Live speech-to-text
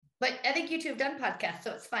But I think you two have done podcasts,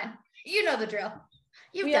 so it's fine. You know the drill.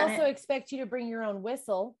 We also expect you to bring your own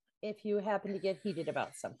whistle if you happen to get heated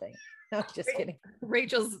about something. No, just kidding.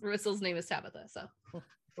 Rachel's whistle's name is Tabitha, so.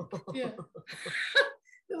 Yeah.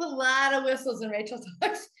 There's a lot of whistles in Rachel's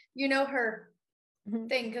house. You know her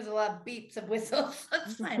thing because a lot of beeps of whistles.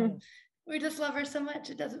 That's fine. We just love her so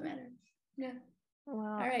much. It doesn't matter. Yeah.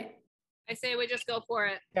 Wow. All right. I say we just go for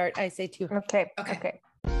it. Start. I say 2. Okay.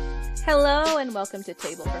 Hello and welcome to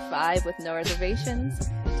Table for 5 with no reservations.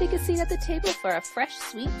 Take a seat at the table for a fresh,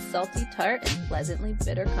 sweet, salty, tart, and pleasantly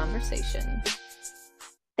bitter conversation.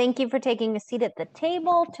 Thank you for taking a seat at the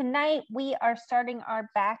table. Tonight, we are starting our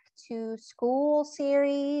Back to School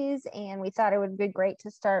series, and we thought it would be great to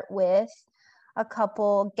start with a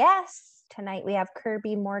couple guests. Tonight, we have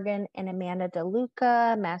Kirby Morgan and Amanda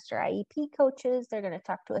DeLuca, Master IEP coaches. They're going to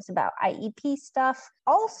talk to us about IEP stuff.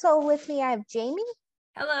 Also with me, I have Jamie.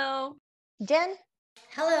 Hello. Jen.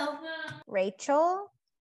 Hello. Rachel.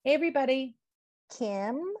 Hey, everybody.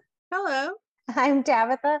 Kim. Hello. I'm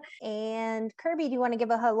Tabitha. And Kirby, do you want to give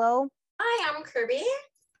a hello? Hi, I'm Kirby.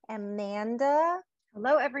 Amanda.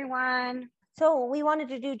 Hello, everyone. So we wanted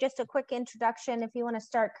to do just a quick introduction. If you want to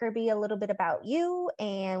start, Kirby, a little bit about you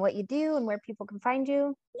and what you do and where people can find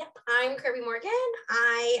you. Yep, I'm Kirby Morgan.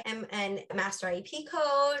 I am a Master IEP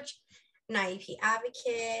coach, an IEP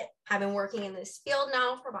advocate. I've been working in this field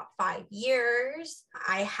now for about 5 years.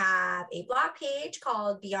 I have a blog page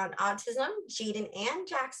called Beyond Autism, Jaden and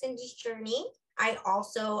Jackson's Journey. I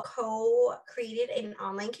also co-created an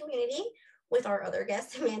online community with our other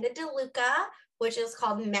guest, Amanda DeLuca, which is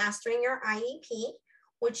called Mastering Your IEP,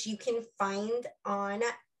 which you can find on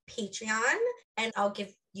Patreon. And I'll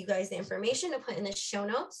give you guys the information to put in the show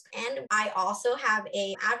notes. And I also have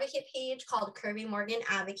an advocate page called Kirby Morgan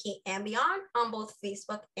Advocate and Beyond on both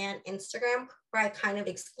Facebook and Instagram, where I kind of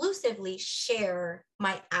exclusively share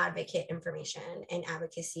my advocate information and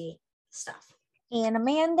advocacy stuff. And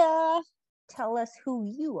Amanda, tell us who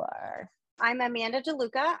you are. I'm Amanda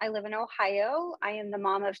DeLuca. I live in Ohio. I am the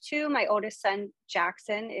mom of 2. My oldest son,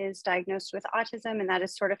 Jackson, is diagnosed with autism, and that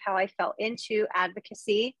is sort of how I fell into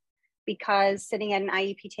advocacy, because sitting at an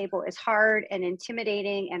IEP table is hard and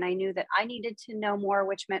intimidating, and I knew that I needed to know more,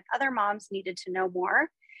 which meant other moms needed to know more.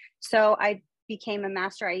 So I became a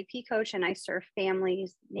Master IEP coach, and I serve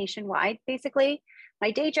families nationwide, basically. My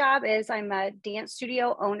day job is I'm a dance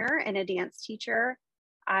studio owner and a dance teacher.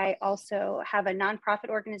 I also have a nonprofit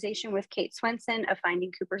organization with Kate Swenson of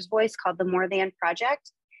Finding Cooper's Voice called the More Than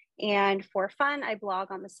Project. And for fun, I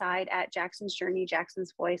blog on the side at Jackson's Journey,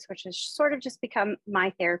 Jackson's Voice, which has sort of just become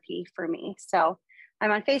my therapy for me. So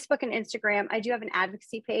I'm on Facebook and Instagram. I do have an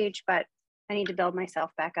advocacy page, but I need to build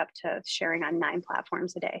myself back up to sharing on 9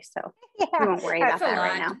 platforms a day. So we won't worry about that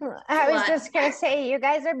right now. I was just going to say, you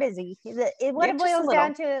guys are busy. What it boils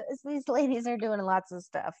down to is these ladies are doing lots of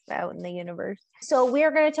stuff out in the universe. So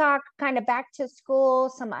we're going to talk kind of back to school,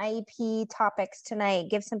 some IEP topics tonight,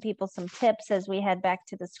 give some people some tips as we head back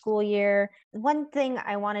to the school year. One thing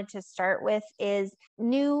I wanted to start with is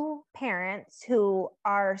new parents who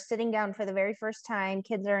are sitting down for the very first time.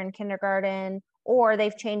 Kids are in kindergarten, or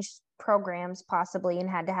they've changed programs possibly and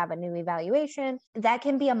had to have a new evaluation. That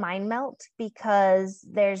can be a mind melt because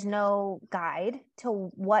there's no guide to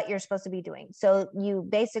what you're supposed to be doing. So you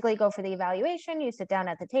basically go for the evaluation, you sit down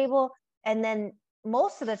at the table, and then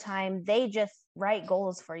most of the time they just write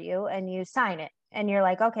goals for you and you sign it. And you're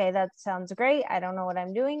like, okay, that sounds great. I don't know what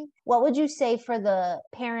I'm doing. What would you say for the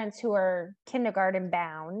parents who are kindergarten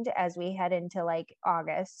bound as we head into like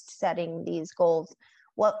August, setting these goals?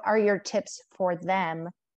 What are your tips for them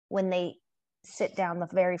when they sit down the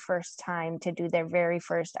very first time to do their very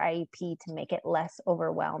first IEP to make it less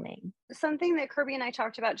overwhelming? Something that Kirby and I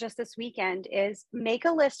talked about just this weekend is make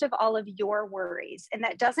a list of all of your worries. And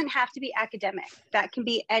that doesn't have to be academic. That can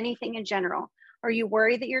be anything in general. Are you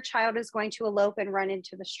worried that your child is going to elope and run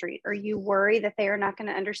into the street? Are you worried that they are not going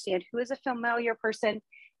to understand who is a familiar person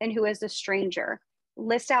and who is a stranger?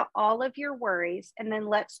 List out all of your worries, and then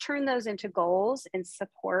let's turn those into goals and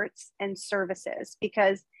supports and services,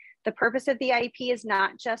 because the purpose of the IEP is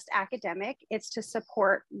not just academic. It's to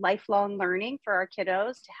support lifelong learning for our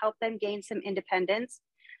kiddos, to help them gain some independence.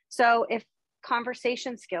 So if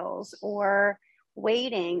conversation skills or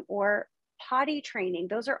waiting or potty training,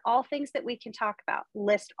 those are all things that we can talk about.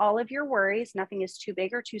 List all of your worries. Nothing is too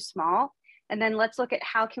big or too small. And then let's look at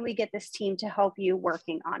how can we get this team to help you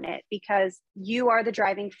working on it, because you are the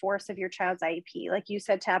driving force of your child's IEP. Like you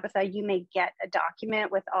said, Tabitha, you may get a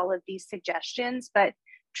document with all of these suggestions, but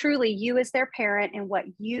truly you as their parent and what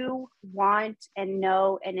you want and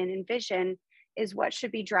know and envision is what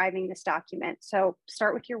should be driving this document. So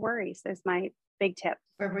start with your worries is my Big tip.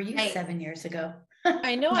 Where were you 7 years ago?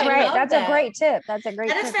 I know. I Right. love That's that. a great tip. That's a great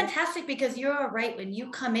That tip. is fantastic, because you're right. When you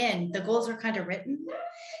come in, the goals are kind of written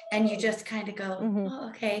and you just kind of go, oh,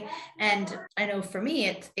 okay. And I know for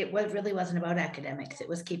me, really wasn't about academics. It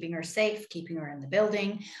was keeping her safe, keeping her in the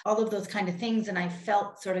building, all of those kind of things. And I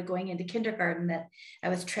felt sort of going into kindergarten that I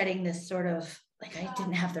was treading this sort of, like, I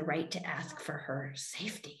didn't have the right to ask for her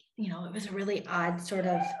safety. You know, it was a really odd sort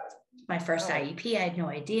of, my first IEP, I had no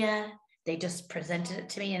idea. They just presented it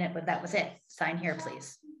to me and that was it. Sign here,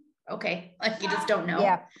 please. Okay. Like, you just don't know.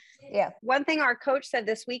 Yeah. Yeah. One thing our coach said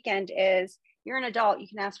this weekend is, you're an adult, you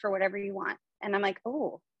can ask for whatever you want. And I'm like,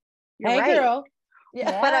 oh, you're right. Girl.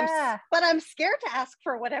 Yeah. But I'm scared to ask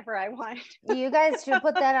for whatever I want. You guys should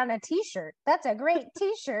put that on a t-shirt. That's a great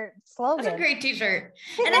t-shirt slogan. That's a great t-shirt.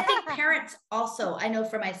 And I think parents also, I know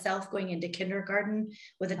for myself, going into kindergarten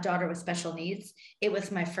with a daughter with special needs, it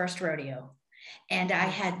was my first rodeo. And I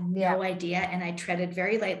had no idea. And I treaded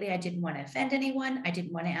very lightly. I didn't want to offend anyone. I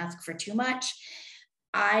didn't want to ask for too much.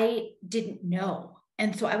 I didn't know.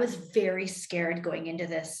 And so I was very scared going into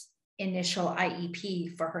this initial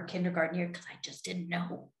IEP for her kindergarten year, because I just didn't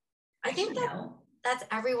know. I think that's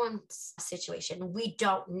everyone's situation. We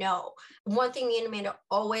don't know. One thing me and Amanda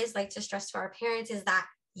always like to stress to our parents is that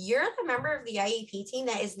you're the member of the IEP team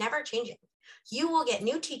that is never changing. You will get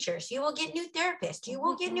new teachers. You will get new therapists. You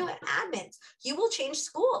will get new admins. You will change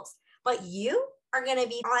schools. But you are going to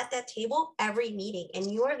be at that table every meeting,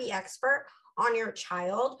 and you are the expert on your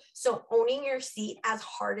child. So owning your seat, as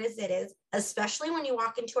hard as it is, especially when you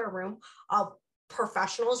walk into a room of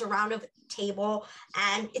professionals around a table,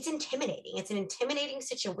 and it's intimidating. It's an intimidating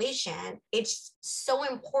situation. It's so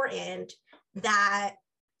important that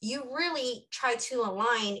you really try to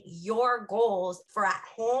align your goals for at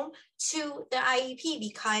home to the IEP,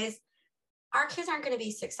 because our kids aren't going to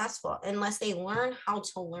be successful unless they learn how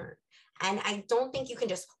to learn. And I don't think you can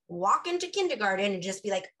just walk into kindergarten and just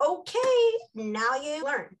be like, okay, now you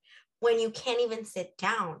learn, when you can't even sit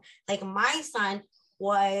down. Like, my son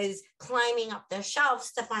was climbing up the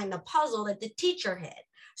shelves to find the puzzle that the teacher hid.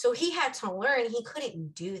 So he had to learn. He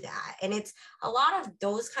couldn't do that. And it's a lot of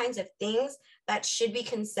those kinds of things that should be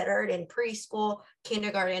considered in preschool,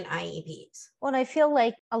 kindergarten IEPs. Well, and I feel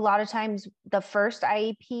like a lot of times the first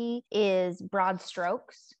IEP is broad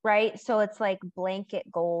strokes, right? So it's like blanket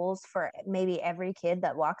goals for maybe every kid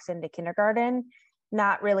that walks into kindergarten,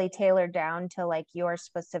 not really tailored down to like your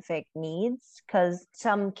specific needs, because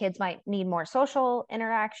some kids might need more social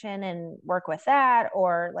interaction and work with that,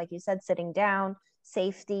 or like you said, sitting down,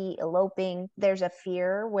 safety, eloping. There's a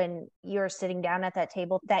fear when you're sitting down at that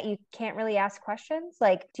table that you can't really ask questions.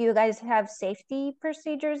 Like, do you guys have safety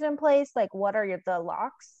procedures in place? Like, what are the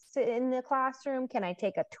locks in the classroom? Can I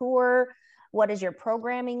take a tour? What does your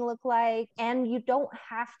programming look like? And you don't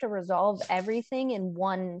have to resolve everything in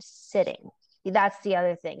one sitting. That's the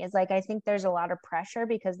other thing, is like, I think there's a lot of pressure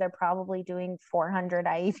because they're probably doing 400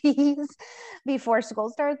 IEPs before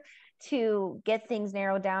school starts to get things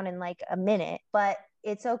narrowed down in like a minute. But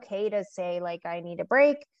it's okay to say, like, I need a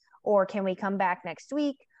break, or can we come back next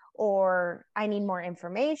week, or I need more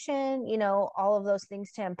information, all of those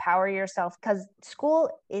things to empower yourself, because school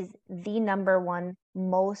is the number one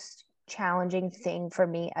most challenging thing for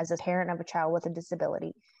me as a parent of a child with a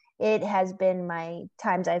disability. It has been my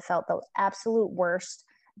times I felt the absolute worst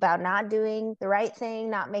about not doing the right thing,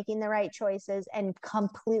 not making the right choices, and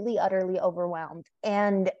completely, utterly overwhelmed.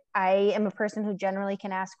 And I am a person who generally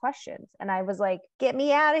can ask questions. And I was like, get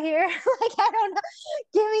me out of here. Like, I don't know,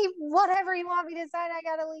 give me whatever you want me to sign. I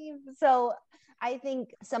got to leave. So I think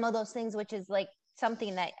some of those things, which is like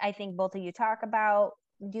something that I think both of you talk about.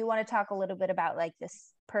 Do you want to talk a little bit about like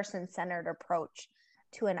this person-centered approach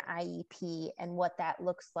to an IEP and what that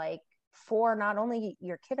looks like for not only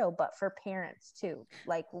your kiddo, but for parents too?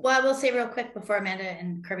 Like, well, I will say real quick before Amanda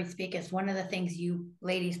and Kirby speak, is one of the things you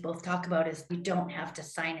ladies both talk about is you don't have to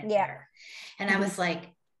sign it there. And I was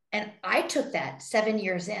like, and I took that 7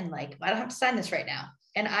 years in, like, I don't have to sign this right now.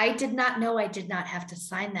 And I did not know I did not have to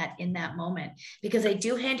sign that in that moment, because they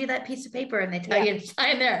do hand you that piece of paper and they tell you to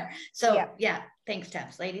sign there. So thanks,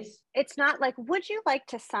 Tabs, ladies. It's not like, would you like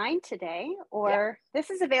to sign today? Or this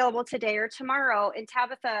is available today or tomorrow. And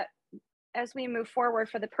Tabitha, as we move forward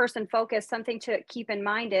for the person focus, something to keep in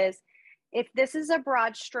mind is, if this is a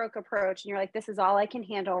broad stroke approach and you're like, this is all I can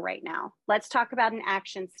handle right now, let's talk about an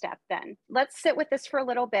action step then. Let's sit with this for a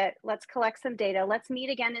little bit. Let's collect some data. Let's meet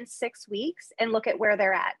again in 6 weeks and look at where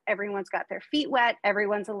they're at. Everyone's got their feet wet.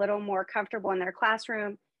 Everyone's a little more comfortable in their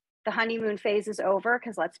classroom. The honeymoon phase is over,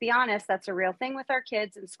 because let's be honest, that's a real thing with our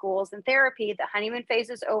kids in schools and therapy. The honeymoon phase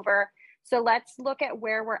is over. So let's look at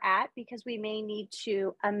where we're at, because we may need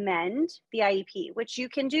to amend the IEP, which you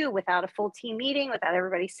can do without a full team meeting, without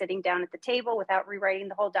everybody sitting down at the table, without rewriting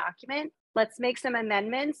the whole document. Let's make some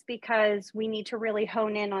amendments because we need to really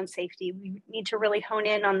hone in on safety. We need to really hone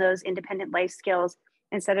in on those independent life skills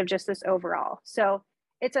instead of just this overall. So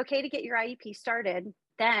it's okay to get your IEP started.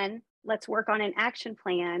 Then let's work on an action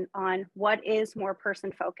plan on what is more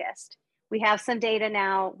person focused. We have some data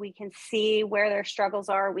now. We can see where their struggles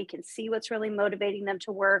are. We can see what's really motivating them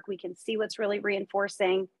to work. We can see what's really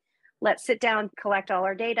reinforcing. Let's sit down, collect all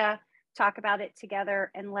our data, talk about it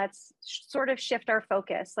together, and let's sort of shift our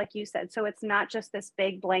focus, like you said. So it's not just this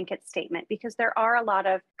big blanket statement, because there are a lot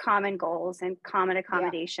of common goals and common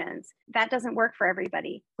accommodations. That doesn't work for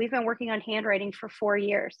everybody. We've been working on handwriting for 4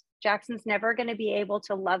 years. Jackson's never going to be able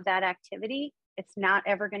to love that activity. It's not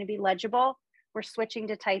ever going to be legible. We're switching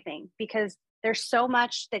to typing because there's so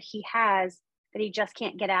much that he has that he just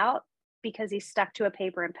can't get out because he's stuck to a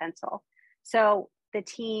paper and pencil. So the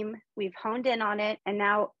team, we've honed in on it, and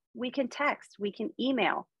now we can text, we can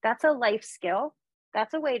email. That's a life skill.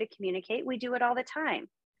 That's a way to communicate. We do it all the time.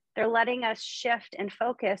 They're letting us shift and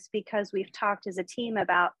focus because we've talked as a team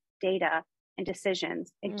about data and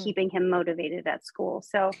decisions and keeping him motivated at school.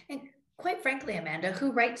 So, and quite frankly, Amanda,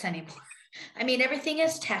 who writes anymore? I mean, everything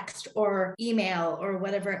is text or email or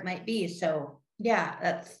whatever it might be. So yeah,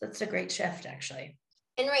 that's a great shift, actually.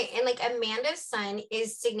 And right. And like Amanda's son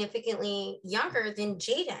is significantly younger than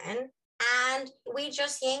Jaden. And we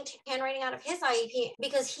just yanked handwriting out of his IEP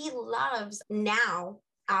because he loves now,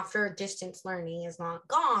 after distance learning is not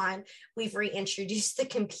gone, we've reintroduced the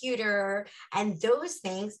computer and those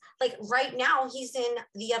things. Like right now, he's in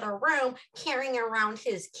the other room carrying around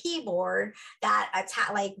his keyboard that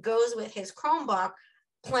goes with his Chromebook,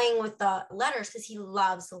 playing with the letters because he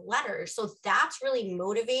loves letters. So that's really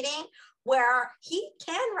motivating, where he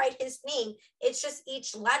can write his name. It's just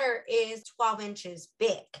each letter is 12 inches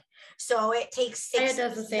big. So it takes 6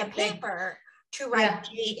 pieces of paper to write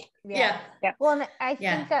Jaden. Yeah. Well, and I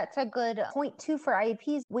think that's a good point too for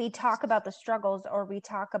IEPs. We talk about the struggles, or we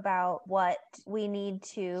talk about what we need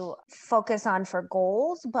to focus on for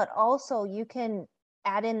goals, but also you can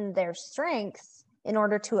add in their strengths in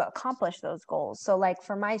order to accomplish those goals. So like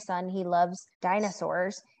for my son, he loves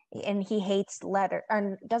dinosaurs and he hates letter,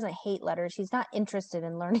 or doesn't hate letters. He's not interested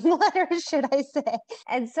in learning letters, should I say.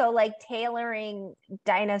 And so like tailoring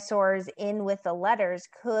dinosaurs in with the letters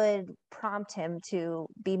could prompt him to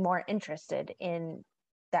be more interested in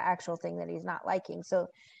the actual thing that he's not liking. So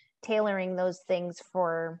tailoring those things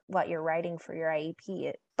for what you're writing for your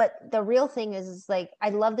IEP. But the real thing is like, I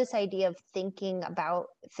love this idea of thinking about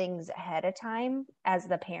things ahead of time as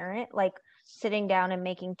the parent, like sitting down and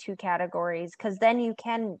making 2 categories, because then you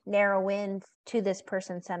can narrow in to this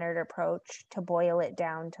person-centered approach to boil it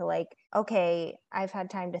down to like, okay, I've had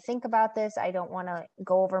time to think about this. I don't want to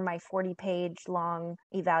go over my 40-page long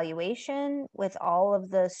evaluation with all of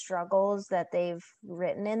the struggles that they've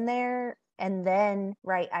written in there and then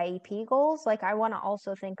write IEP goals. Like I want to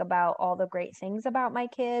also think about all the great things about my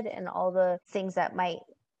kid and all the things that might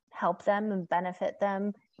help them and benefit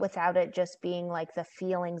them without it just being like the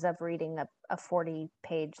feelings of reading a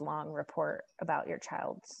 40-page long report about your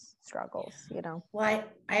child's struggles, you know? Well,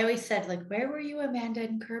 I always said, like, where were you, Amanda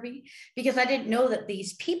and Kirby? Because I didn't know that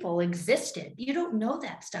these people existed. You don't know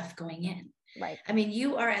that stuff going in. Right. I mean,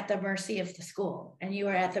 you are at the mercy of the school and you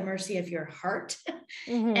are at the mercy of your heart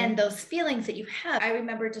and those feelings that you have. I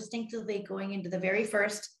remember distinctly going into the very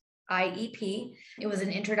first IEP. It was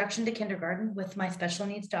an introduction to kindergarten with my special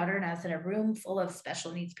needs daughter, and I was in a room full of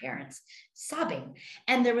special needs parents sobbing,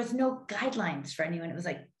 and there was no guidelines for anyone. It was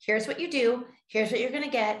like, here's what you do, here's what you're going to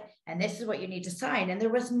get, and this is what you need to sign. And there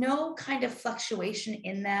was no kind of fluctuation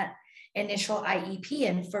in that initial IEP.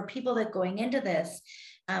 And for people that going into this,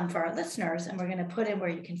 for our listeners, and we're going to put in where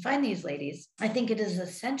you can find these ladies, I think it is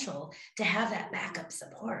essential to have that backup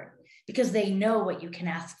support, because they know what you can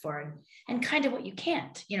ask for and kind of what you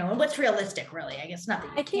can't, you know, and what's realistic, really. I guess not that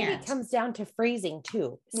you think can't. it comes down to phrasing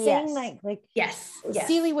too. Saying like yes.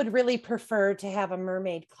 Celie would really prefer to have a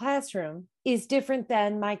mermaid classroom is different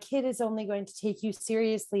than my kid is only going to take you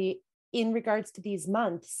seriously in regards to these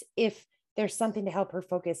months if there's something to help her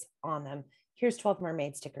focus on them. Here's 12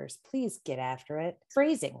 mermaid stickers. Please get after it.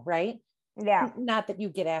 Phrasing, right? Yeah. Not that you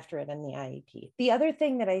get after it in the IEP. The other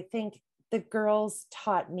thing that I think the girls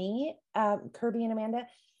taught me, Kirby and Amanda,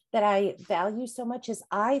 that I value so much is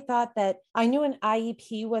I thought that I knew an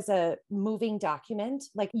IEP was a moving document,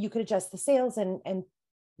 like you could adjust the sales and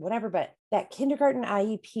whatever, but that kindergarten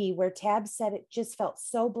IEP where Tab said it just felt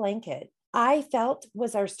so blanket, I felt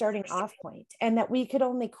was our starting off point, and that we could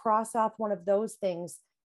only cross off one of those things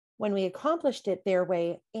when we accomplished it their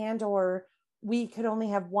way, and or we could only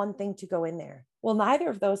have one thing to go in there. Well, neither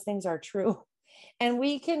of those things are true. And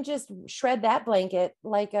we can just shred that blanket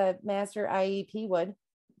like a master IEP would,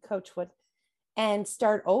 coach would, and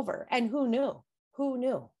start over. And who knew? Who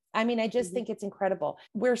knew? I mean, I just think it's incredible.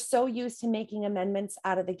 We're so used to making amendments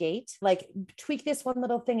out of the gate, like tweak this one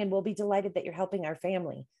little thing and we'll be delighted that you're helping our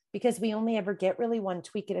family, because we only ever get really one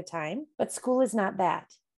tweak at a time. But school is not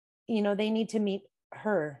that. You know, they need to meet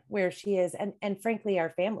her where she is, and frankly,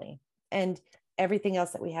 our family and everything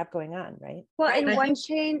else that we have going on, right? Well, Right. and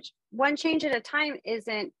one change at a time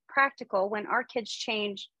isn't practical when our kids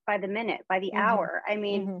change by the minute, by the hour. I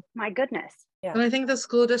mean, my goodness. Yeah. And I think the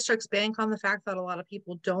school districts bank on the fact that a lot of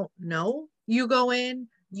people don't know. You go in,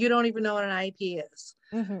 you don't even know what an IEP is.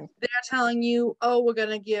 They're telling you, oh, we're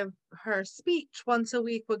going to give her speech once a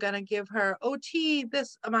week. We're going to give her OT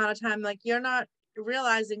this amount of time. Like, you're not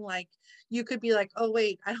realizing, like, you could be like, oh,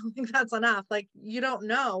 wait, I don't think that's enough. Like, you don't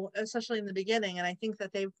know, especially in the beginning. And I think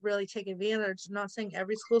that they've really taken advantage, not saying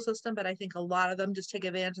every school system, but I think a lot of them just take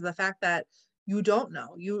advantage of the fact that you don't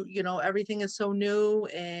know. You know, everything is so new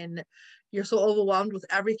and you're so overwhelmed with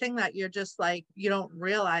everything that you're just like, you don't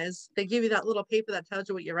realize. They give you that little paper that tells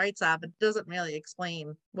you what your rights are, but it doesn't really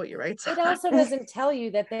explain what your rights are. It also doesn't tell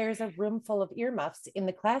you that there's a room full of earmuffs in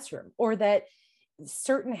the classroom, or that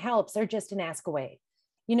certain helps are just an ask away.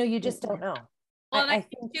 You know, you just don't know. Well, and I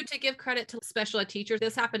think too, to give credit to special ed teachers,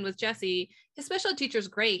 this happened with Jesse. His special ed teacher's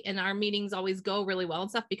great, and our meetings always go really well and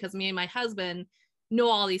stuff because me and my husband know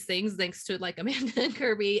all these things thanks to like Amanda and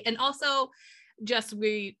Kirby, and also just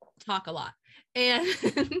we talk a lot. And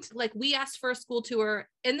like we asked for a school tour,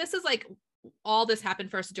 and this is like all this happened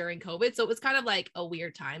first during COVID. So it was kind of like a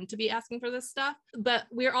weird time to be asking for this stuff, but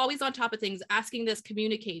we're always on top of things, asking this,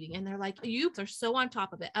 communicating. And they're like, you are so on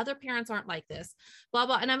top of it. Other parents aren't like this, blah,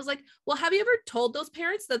 blah. And I was like, well, have you ever told those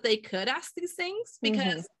parents that they could ask these things?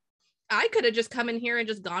 Because I could have just come in here and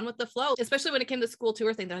just gone with the flow, especially when it came to school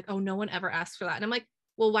tour thing. They're like, oh, no one ever asked for that. And I'm like,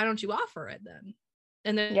 well, why don't you offer it then?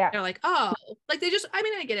 And then they're like, oh, like they just, I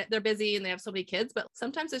mean, I get it. They're busy and they have so many kids, but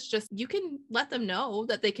sometimes it's just, you can let them know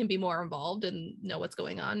that they can be more involved and know what's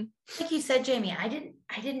going on. Like you said, Jamie, I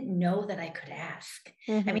didn't know that I could ask.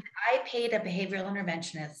 I mean, I paid a behavioral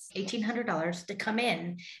interventionist $1,800 to come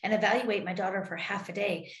in and evaluate my daughter for half a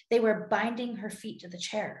day. They were binding her feet to the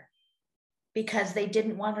chair because they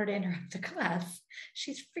didn't want her to interrupt the class.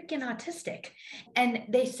 She's freaking autistic. And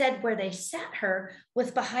they said where they sat her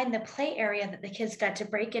was behind the play area that the kids got to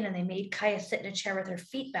break in, and they made Kaya sit in a chair with her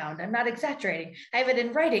feet bound. I'm not exaggerating. I have it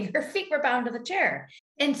in writing. Her feet were bound to the chair.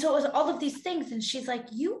 And so it was all of these things. And she's like,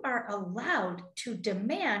 you are allowed to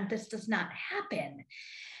demand this does not happen.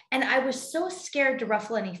 And I was so scared to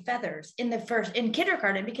ruffle any feathers in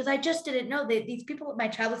kindergarten, because I just didn't know that these people,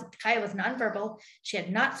 Kaya was nonverbal. She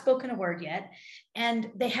had not spoken a word yet.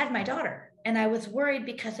 And they had my daughter. And I was worried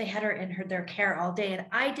because they had her in their care all day. And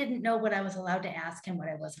I didn't know what I was allowed to ask and what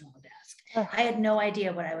I wasn't allowed to ask. I had no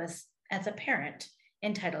idea what I was, as a parent,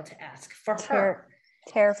 entitled to ask for her.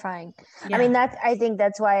 Terrifying. Yeah. I mean, I think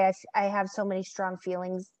that's why I have so many strong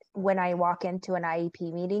feelings when I walk into an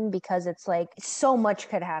IEP meeting, because it's like so much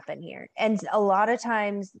could happen here. And a lot of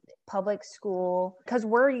times public school, because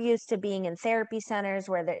we're used to being in therapy centers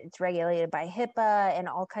where it's regulated by HIPAA and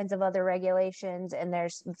all kinds of other regulations. And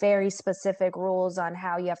there's very specific rules on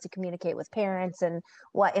how you have to communicate with parents and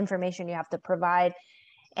what information you have to provide.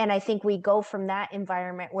 And I think we go from that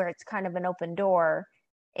environment where it's kind of an open door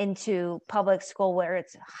into public school where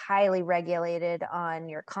it's highly regulated on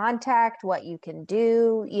your contact, what you can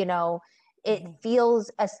do. You know, it feels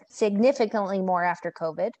significantly more after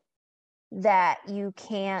COVID that you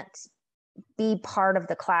can't be part of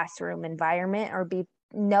the classroom environment or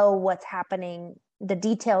know what's happening. The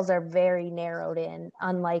details are very narrowed in,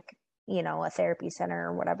 unlike, you know, a therapy center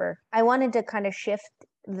or whatever. I wanted to kind of shift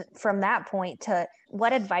from that point to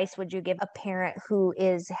what advice would you give a parent who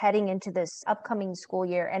is heading into this upcoming school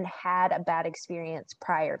year and had a bad experience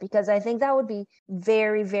prior? Because I think that would be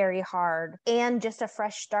very, very hard, and just a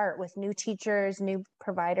fresh start with new teachers, new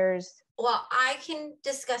providers. Well, I can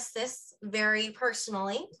discuss this very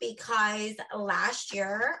personally because last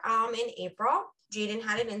year in April, Jaden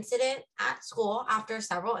had an incident at school after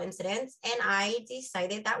several incidents, and I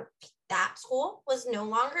decided that school was no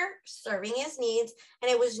longer serving his needs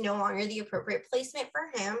and it was no longer the appropriate placement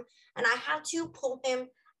for him. And I had to pull him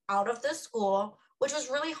out of the school, which was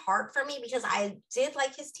really hard for me because I did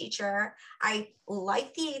like his teacher. I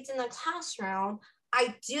liked the aides in the classroom.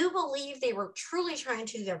 I do believe they were truly trying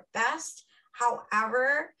to do their best.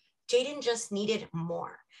 However, Jaden just needed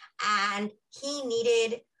more, and he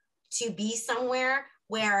needed to be somewhere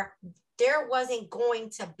where there wasn't going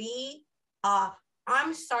to be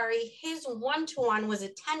I'm sorry, his one-to-one was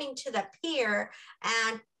attending to the peer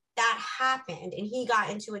and that happened and he got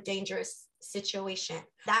into a dangerous situation.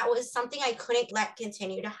 That was something I couldn't let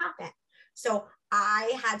continue to happen. So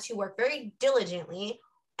I had to work very diligently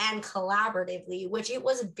and collaboratively, which it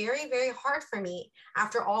was very, very hard for me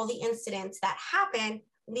after all the incidents that happened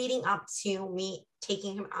leading up to me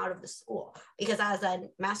taking him out of the school. Because as a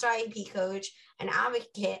master IEP coach and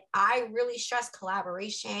advocate, I really stress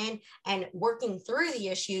collaboration and working through the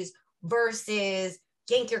issues versus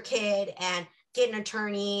yank your kid and get an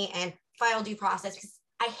attorney and file due process, because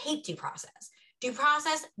I hate due process. Due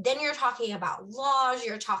process, then you're talking about laws,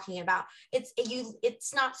 you're talking about,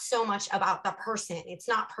 it's not so much about the person. It's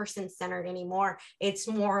not person-centered anymore. It's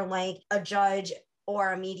more like a judge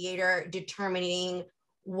or a mediator determining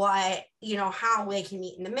what, how they can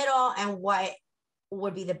meet in the middle and what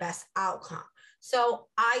would be the best outcome. So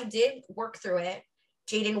I did work through it.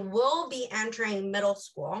 Jaden will be entering middle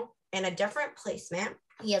school in a different placement.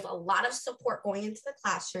 He has a lot of support going into the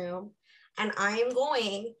classroom, and I am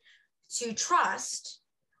going to trust,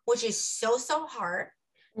 which is so hard.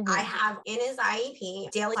 Mm-hmm. I have in his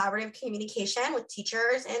IEP daily collaborative communication with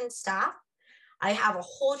teachers and staff. I have a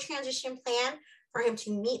whole transition plan for him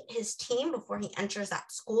to meet his team before he enters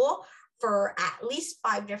that school for at least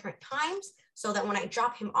 5 different times, so that when I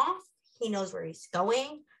drop him off, he knows where he's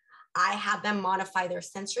going. I have them modify their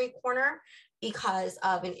sensory corner because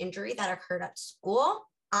of an injury that occurred at school.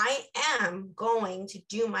 I am going to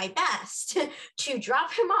do my best to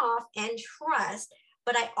drop him off and trust,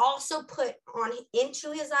 but I also put on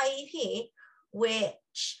into his IEP,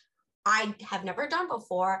 which I have never done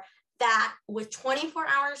before, that with 24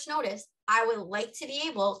 hours notice, I would like to be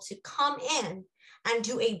able to come in and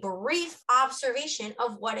do a brief observation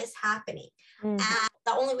of what is happening. Mm-hmm. And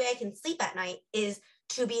the only way I can sleep at night is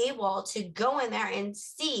to be able to go in there and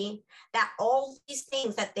see that all these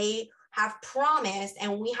things that they have promised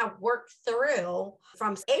and we have worked through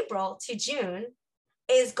from April to June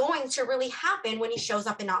is going to really happen when he shows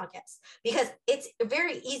up in August. Because it's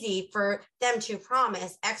very easy for them to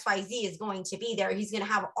promise XYZ is going to be there. He's going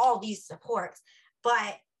to have all these supports,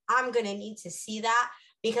 but I'm going to need to see that,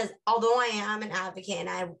 because although I am an advocate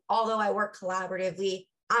and although I work collaboratively,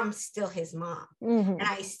 I'm still his mom. Mm-hmm. And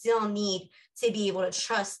I still need to be able to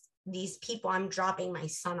trust these people I'm dropping my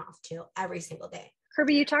son off to every single day.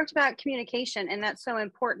 Kirby, you talked about communication, and that's so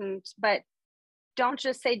important, but don't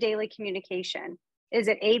just say daily communication. Is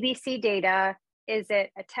it ABC data? Is it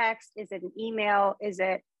a text? Is it an email? Is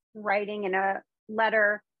it writing in a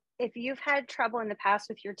letter? If you've had trouble in the past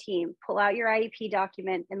with your team, pull out your IEP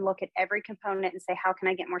document and look at every component and say, how can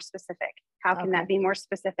I get more specific? How can that be more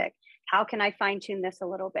specific? How can I fine tune this a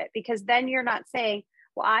little bit? Because then you're not saying,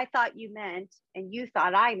 well, I thought you meant, and you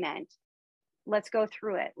thought I meant. Let's go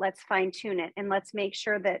through it. Let's fine tune it. And let's make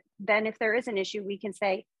sure that then if there is an issue, we can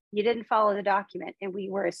say, you didn't follow the document and we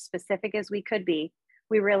were as specific as we could be.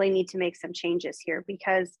 We really need to make some changes here,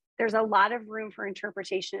 because there's a lot of room for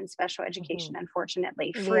interpretation in special education,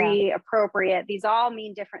 unfortunately. Free, appropriate, these all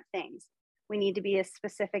mean different things. We need to be as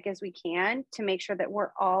specific as we can to make sure that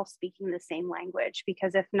we're all speaking the same language,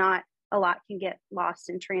 because if not, a lot can get lost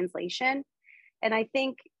in translation. And I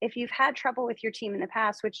think if you've had trouble with your team in the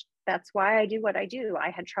past, which that's why I do what I do, I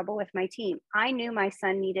had trouble with my team. I knew my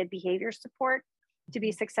son needed behavior support to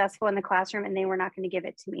be successful in the classroom, and they were not going to give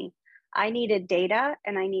it to me. I needed data,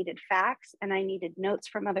 and I needed facts, and I needed notes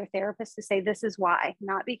from other therapists to say, this is why,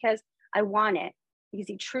 not because I want it, because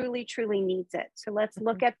he truly, truly needs it. So let's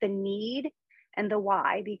look at the need and the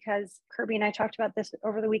why, because Kirby and I talked about this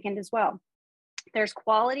over the weekend as well. There's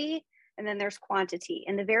quality and then there's quantity.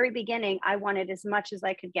 In the very beginning, I wanted as much as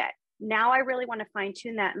I could get. Now I really want to fine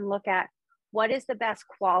tune that and look at what is the best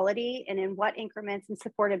quality and in what increments and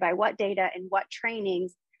supported by what data and what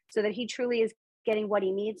trainings, so that he truly is getting what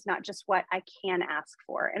he needs, not just what I can ask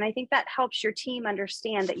for. And I think that helps your team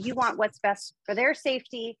understand that you want what's best for their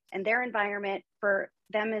safety and their environment, for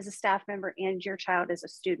them as a staff member and your child as a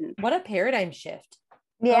student. What a paradigm shift.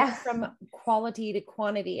 Yeah. From quality to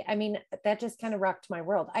quantity. I mean, that just kind of rocked my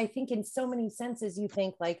world. I think in so many senses, you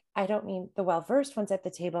think like, I don't mean the well-versed ones at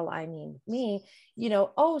the table. I mean, me,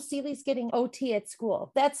 oh, Celie's getting OT at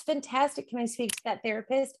school. That's fantastic. Can I speak to that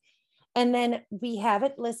therapist? And then we have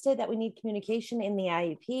it listed that we need communication in the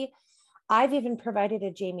IEP. I've even provided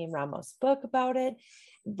a Jamie Ramos book about it.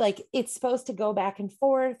 Like, it's supposed to go back and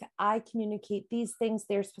forth. I communicate these things.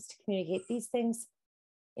 They're supposed to communicate these things.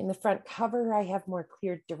 In the front cover, I have more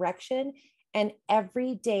clear direction. And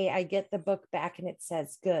every day I get the book back and it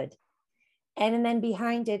says good. And then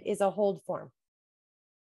behind it is a hold form.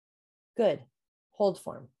 Good, hold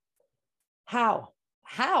form.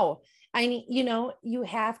 How? I need, you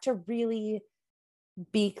have to really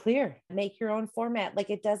be clear, make your own format. Like,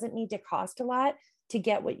 it doesn't need to cost a lot to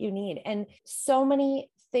get what you need. And so many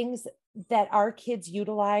things that our kids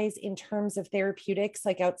utilize in terms of therapeutics,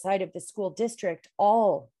 like outside of the school district,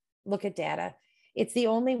 all look at data. It's the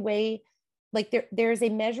only way, like there's a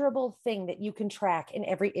measurable thing that you can track in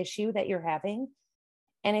every issue that you're having.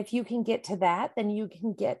 And if you can get to that, then you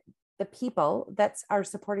can get the people that are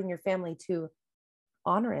supporting your family to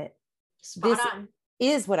honor it. Spot on.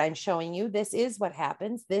 Is what I'm showing you. This is what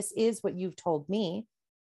happens. This is what you've told me.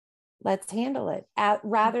 Let's handle it.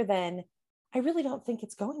 Rather than, I really don't think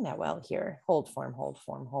it's going that well here. Hold form.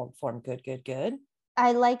 Good.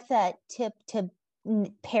 I like that tip to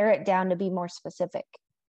pare it down to be more specific,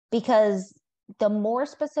 because the more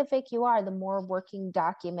specific you are, the more working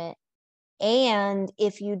document. And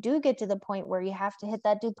if you do get to the point where you have to hit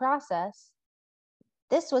that due process,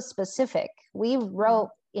 this was specific. We wrote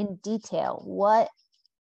in detail what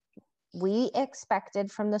we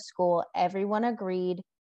expected from the school. Everyone agreed.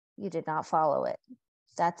 You did not follow it.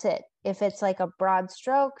 That's it. If it's like a broad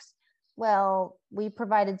strokes, well, we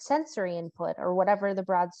provided sensory input or whatever the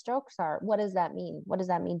broad strokes are. What does that mean? What does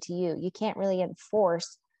that mean to you? You can't really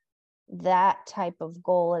enforce that type of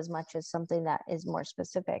goal as much as something that is more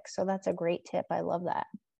specific. So that's a great tip. I love that.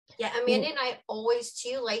 Yeah, Amanda and I always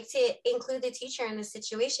too like to include the teacher in the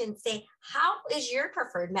situation, say, how is your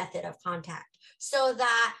preferred method of contact? So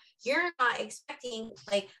that you're not expecting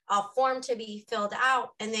like a form to be filled out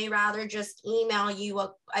and they rather just email you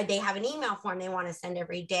they have an email form they want to send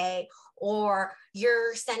every day, or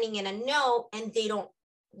you're sending in a note and they don't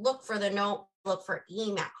look for the note, look for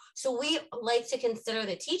email. So we like to consider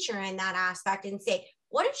the teacher in that aspect and say,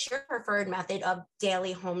 what is your preferred method of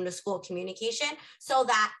daily home to school communication, so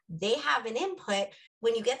that they have an input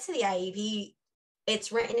when you get to the IEP,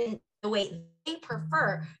 it's written in the way they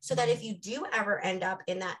prefer, so that if you do ever end up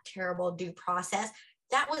in that terrible due process,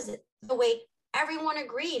 that was the way everyone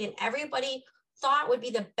agreed and everybody thought would be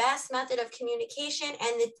the best method of communication.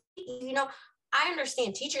 And I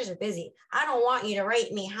understand teachers are busy. I don't want you to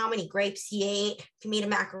rate me how many grapes he ate, if he made a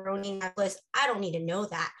macaroni necklace. I don't need to know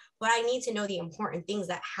that, but I need to know the important things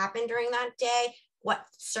that happened during that day, what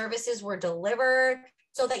services were delivered,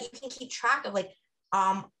 so that you can keep track of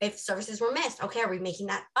if services were missed. Okay, are we making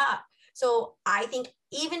that up? So I think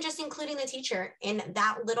even just including the teacher in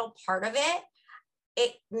that little part of it,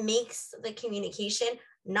 it makes the communication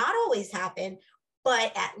not always happen,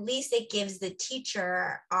 but at least it gives the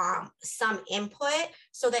teacher some input,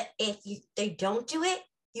 so that if they don't do it,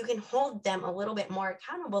 you can hold them a little bit more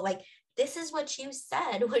accountable. Like, this is what you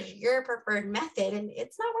said was your preferred method and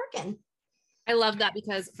it's not working. I love that,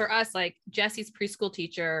 because for us, like Jesse's preschool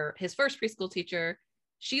teacher, his first preschool teacher,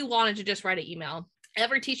 she wanted to just write an email.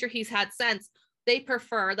 Every teacher he's had since, they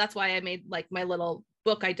prefer, that's why I made like my little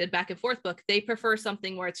book I did back and forth book. They prefer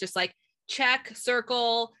something where it's just like check,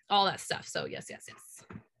 circle, all that stuff. So yes.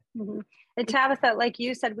 Mm-hmm. And Tabitha, like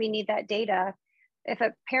you said, we need that data. If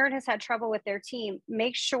a parent has had trouble with their team,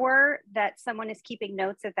 make sure that someone is keeping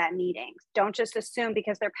notes of that meeting. Don't just assume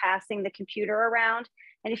because they're passing the computer around.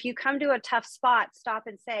 And if you come to a tough spot, stop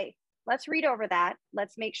and say, let's read over that.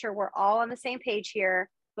 Let's make sure we're all on the same page here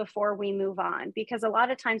before we move on. Because a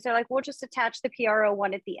lot of times they're like, we'll just attach the PRO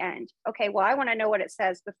one at the end. Okay, well, I want to know what it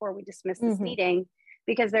says before we dismiss this meeting,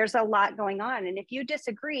 because there's a lot going on. And if you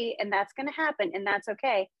disagree, and that's going to happen, and that's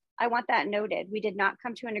okay, I want that noted. We did not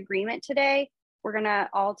come to an agreement today. We're going to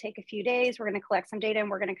all take a few days. We're going to collect some data and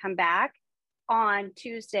we're going to come back on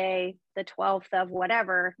Tuesday, the 12th of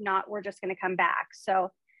whatever, not we're just going to come back. So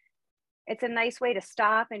it's a nice way to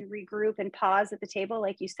stop and regroup and pause at the table.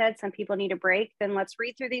 Like you said, some people need a break. Then let's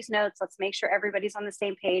read through these notes. Let's make sure everybody's on the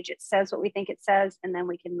same page. It says what we think it says, and then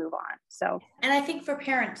we can move on. So, and I think for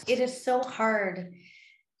parents, it is so hard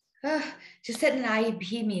to sit in an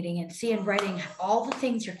IEP meeting and see in writing all the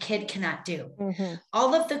things your kid cannot do,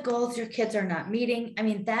 all of the goals your kids are not meeting. I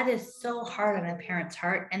mean, that is so hard on a parent's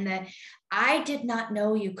heart. And that I did not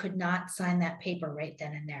know you could not sign that paper right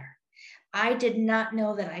then and there. I did not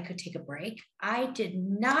know that I could take a break. I did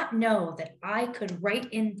not know that I could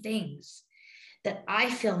write in things that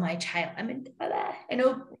I feel my child. I mean, I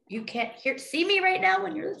know you can't see me right now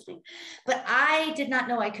when you're listening, but I did not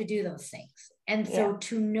know I could do those things. And so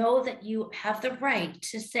to know that you have the right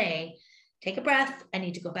to say, take a breath, I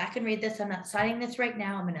need to go back and read this. I'm not signing this right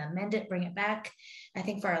now. I'm going to amend it, bring it back. I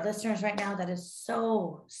think for our listeners right now, that is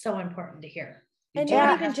so, so important to hear. And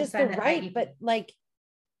not even just the right, but like,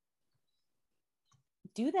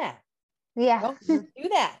 do that. Yeah. Do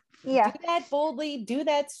that. Yeah. Do that boldly, do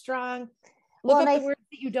that strong. Look up the words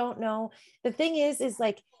that you don't know. The thing is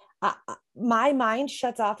like, my mind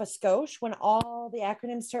shuts off a skosh when all the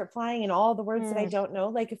acronyms start flying and all the words that I don't know.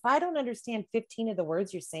 Like if I don't understand 15 of the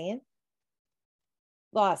words you're saying,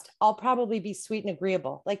 lost. I'll probably be sweet and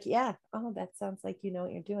agreeable. Like, yeah, oh, that sounds like you know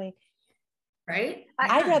what you're doing. Right?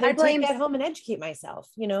 I'd rather take that home and educate myself,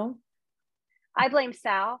 you know? I blame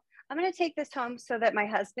Sal. I'm going to take this home so that my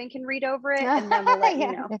husband can read over it, and then we'll let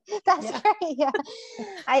you know. That's great. Yeah.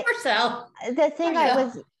 Or Sal. The thing I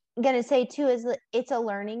was going to say too is that it's a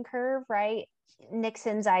learning curve, right?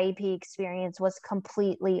 Nixon's IEP experience was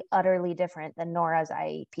completely, utterly different than Nora's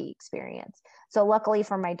IEP experience. So luckily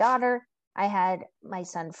for my daughter, I had my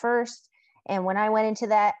son first. And when I went into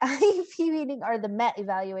that IEP meeting, or the MET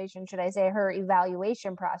evaluation, should I say, her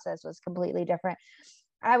evaluation process was completely different.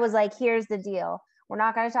 I was like, here's the deal. We're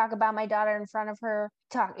not going to talk about my daughter in front of her.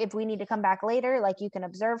 Talk if we need to come back later, like you can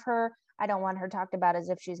observe her. I don't want her talked about as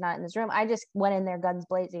if she's not in this room. I just went in there guns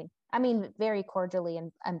blazing. I mean, very cordially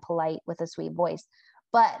and polite with a sweet voice.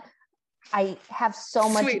 But I have so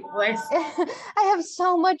much sweet voice. I have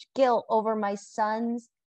so much guilt over my son's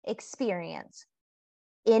experience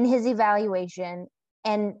in his evaluation.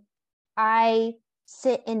 And I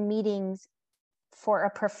sit in meetings for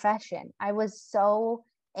a profession. I was so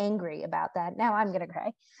angry about that. Now I'm gonna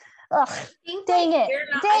cry. Ugh, dang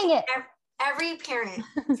it. Every parent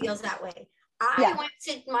feels that way. I went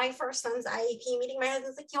to my first son's IEP meeting. My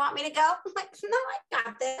husband's like, you want me to go? I'm like, no, I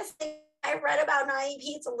got this. I read about an IEP.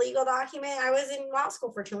 It's a legal document. I was in law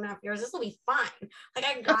school for 2.5 years. This will be fine. Like,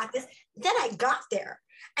 I got this. Then I got there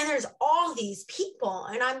and there's all these people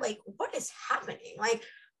and I'm like, what is happening? Like,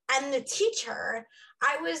 and the teacher,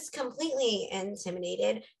 I was completely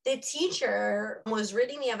intimidated. The teacher was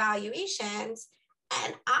reading the evaluations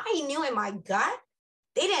and I knew in my gut,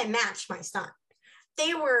 they didn't match my son.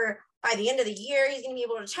 They were, by the end of the year, he's going to be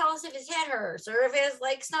able to tell us if his head hurts or if his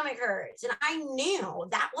like stomach hurts. And I knew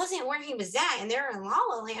that wasn't where he was at and they're in La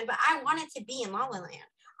La Land, but I wanted to be in La La Land.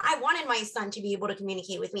 I wanted my son to be able to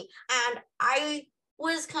communicate with me. And I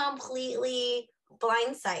was completely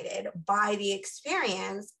blindsided by the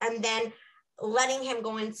experience. And then letting him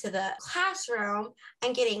go into the classroom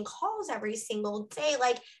and getting calls every single day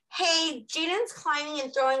like, hey, Jaden's climbing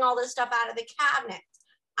and throwing all this stuff out of the cabinet.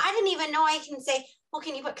 I didn't even know I can say, well,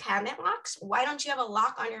 can you put cabinet locks? Why don't you have a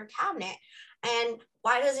lock on your cabinet? And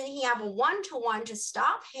why doesn't he have a one-to-one to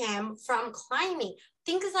stop him from climbing?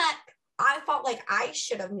 Things that I felt like I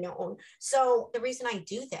should have known. So the reason I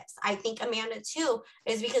do this, I think Amanda too,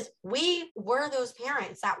 is because we were those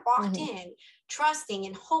parents that walked in trusting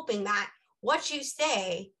and hoping that what you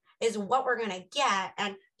say is what we're going to get.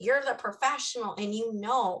 And you're the professional and you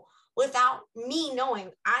know, without me knowing,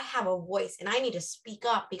 I have a voice and I need to speak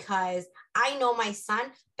up because I know my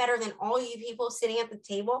son better than all you people sitting at the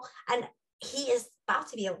table. And he is about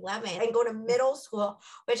to be 11 and go to middle school,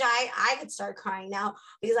 which I could start crying now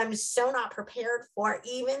because I'm so not prepared for it,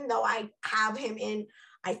 even though I have him in,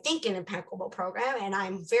 I think, an impeccable program. And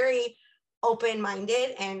I'm very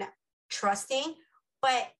open-minded and trusting,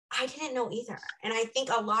 but I didn't know either. And I think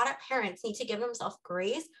a lot of parents need to give themselves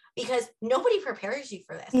grace because nobody prepares you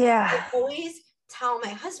for this. Yeah. I always tell my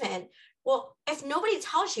husband, well, if nobody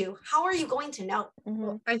tells you, how are you going to know?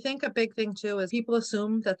 Well, I think a big thing too is people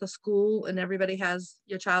assume that the school and everybody has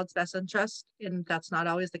your child's best interest, and that's not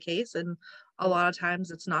always the case. And a lot of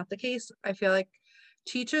times it's not the case. I feel like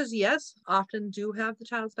teachers, yes, often do have the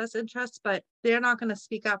child's best interests, but they're not going to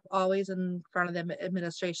speak up always in front of the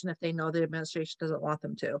administration if they know the administration doesn't want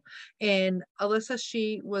them to. And Alyssa,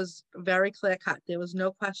 she was very clear cut. There was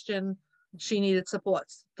no question she needed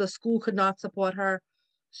supports. The school could not support her.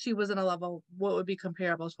 She was in a level, what would be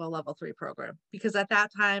comparable to a level 3 program, because at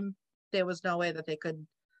that time, there was no way that they could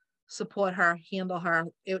support her, handle her.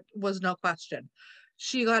 It was no question.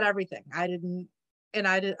 She got everything. I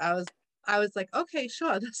was like, okay,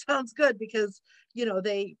 sure, that sounds good, because, you know,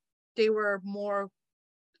 they were more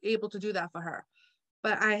able to do that for her.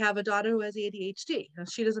 But I have a daughter who has ADHD, and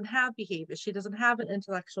she doesn't have behavior. She doesn't have an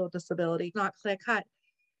intellectual disability, not clear cut.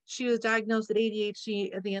 She was diagnosed with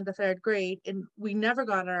ADHD at the end of 3rd grade, and we never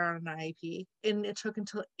got her on an IEP. And it took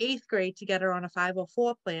until 8th grade to get her on a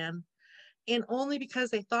 504 plan. And only because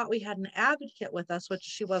they thought we had an advocate with us, which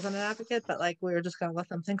she wasn't an advocate, but like we were just going to let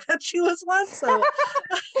them think that she was one. So,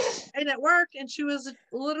 and at work, and she was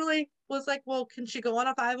literally was like, well, can she go on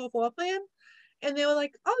a 504 plan? And they were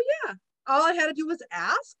like, oh yeah. All I had to do was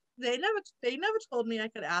ask. They never told me I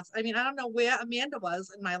could ask. I mean, I don't know where Amanda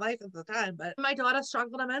was in my life at the time, but my daughter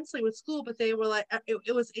struggled immensely with school, but they were like,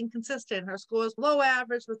 it was inconsistent. Her scores below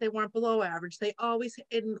average, but they weren't below average. They always,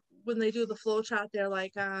 when they do the flow chart, they're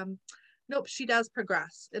like, nope, she does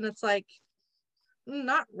progress. And it's like,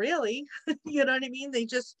 not really. You know what I mean? They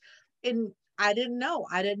just, And I didn't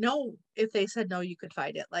know if they said no, you could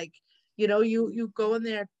fight it. Like, you know, you go in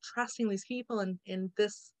there trusting these people, and in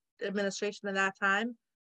this administration at that time,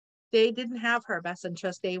 they didn't have her best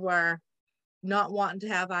interest. They were not wanting to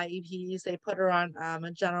have IEPs. They put her on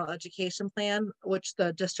a general education plan, which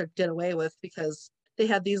the district did away with because they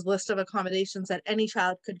had these lists of accommodations that any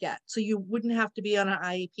child could get. So you wouldn't have to be on an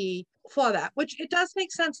IEP for that, which it does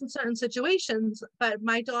make sense in certain situations. But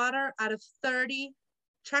my daughter, out of 30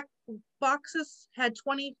 check boxes, had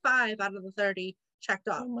 25 out of the 30 checked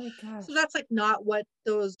off. Oh my gosh. So that's like not what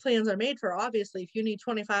those plans are made for. Obviously, if you need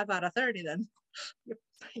 25 out of 30, then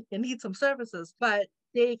you need some services. But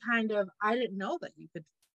they kind of, I didn't know that you could,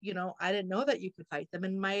 you know, I didn't know that you could fight them.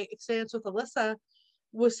 And my experience with Alyssa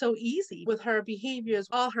was so easy with her behaviors.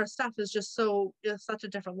 All her stuff is just such a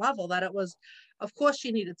different level that it was, of course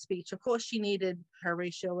she needed speech. Of course she needed, her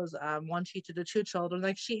ratio was 1 teacher to 2 children.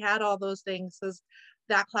 Like she had all those things.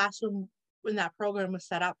 That classroom in that program was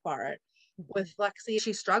set up for it. With Lexi,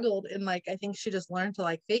 she struggled, and like, I think she just learned to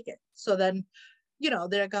like fake it. So then, you know,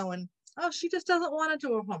 they're going, oh, she just doesn't want to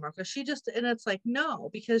do her homework, or she just, and it's like, no,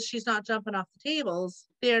 because she's not jumping off the tables.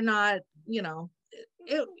 They're not, you know,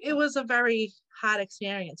 it was a very hard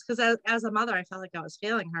experience because as a mother, I felt like I was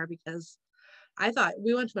failing her because I thought,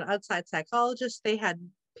 we went to an outside psychologist. They had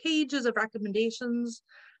pages of recommendations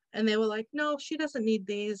and they were like, no, she doesn't need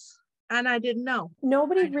these. And I didn't know.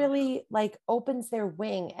 Nobody really like opens their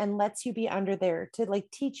wing and lets you be under there to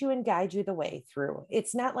like teach you and guide you the way through.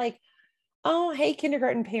 It's not like, oh, hey,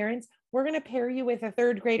 kindergarten parents, we're going to pair you with a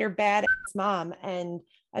 3rd grader badass mom and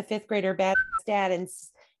a 5th grader badass dad. And,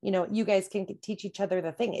 you know, you guys can teach each other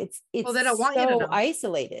the thing. It's well, they don't want you to know.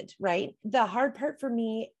 Isolated, right? The hard part for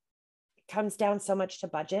me comes down so much to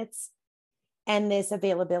budgets and this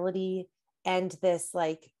availability and this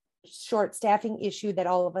like short staffing issue that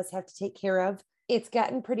all of us have to take care of. It's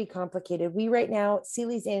gotten pretty complicated. We right now,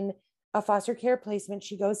 Celie's in a foster care placement.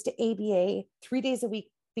 She goes to ABA 3 days a week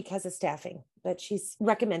because of staffing, but she's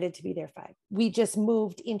recommended to be there 5. We just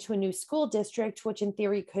moved into a new school district, which in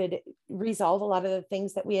theory could resolve a lot of the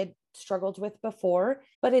things that we had struggled with before,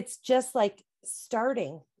 but it's just like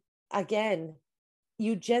starting again.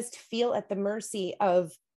 You just feel at the mercy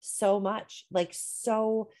of so much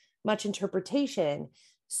interpretation,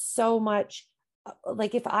 so much.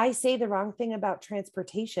 Like if I say the wrong thing about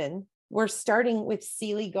transportation, we're starting with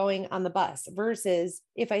Celie going on the bus versus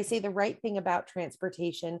if I say the right thing about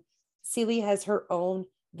transportation, Celie has her own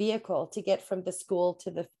vehicle to get from the school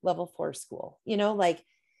to the level 4 school. You know, like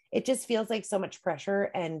it just feels like so much pressure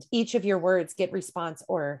and each of your words get response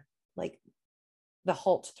or like the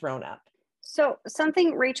halt thrown up. So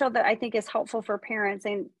something, Rachel, that I think is helpful for parents,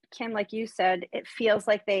 and Kim, like you said, it feels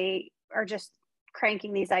like they are just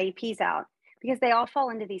cranking these IEPs out because they all fall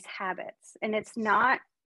into these habits, and it's not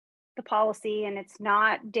the policy and it's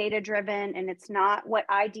not data driven and it's not what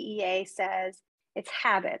IDEA says. It's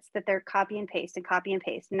habits that they're copy and paste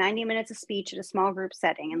 90 minutes of speech at a small group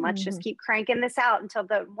setting. And let's just keep cranking this out until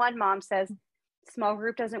the one mom says, small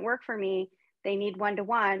group doesn't work for me. They need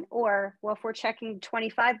 1-to-1. Or, well, if we're checking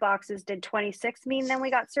 25 boxes, did 26 mean then we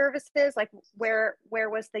got services? Like where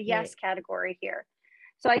was the yes category here?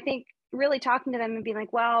 So I think really talking to them and being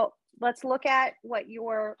like, well, let's look at what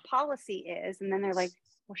your policy is. And then they're like,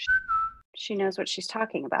 well, she knows what she's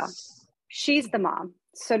talking about. She's the mom.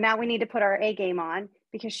 So now we need to put our A game on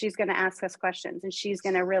because she's going to ask us questions and she's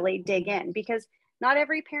going to really dig in because not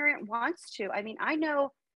every parent wants to. I mean, I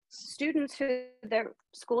know students who their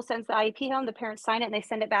school sends the IEP home, the parents sign it and they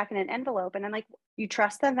send it back in an envelope. And I'm like, you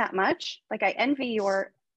trust them that much? Like, I envy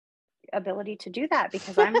your ability to do that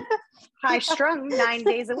because I'm high strung 9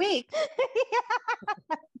 days a week.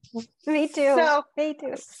 Me too. So, me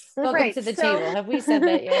too. Welcome to the table. Have we said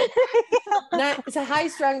that yet? It's a high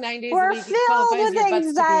strung 9 days We're a week. filled with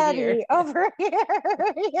anxiety over here.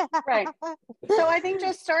 Yeah. Right. So I think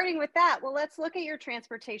just starting with that, well, let's look at your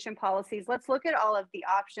transportation policies. Let's look at all of the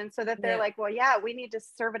options so that they're like, well, yeah, we need to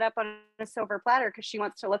serve it up on a silver platter because she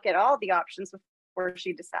wants to look at all the options before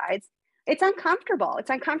she decides. It's uncomfortable. It's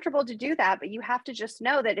uncomfortable to do that, but you have to just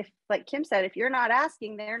know that if, like Kim said, if you're not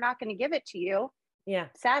asking, they're not going to give it to you. Yeah.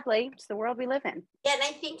 Sadly, it's the world we live in. Yeah, and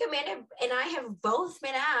I think Amanda and I have both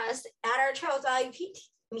been asked at our child's IEP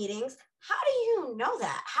meetings, how do you know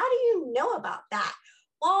that? How do you know about that?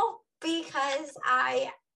 Well, because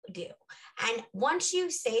I do. And once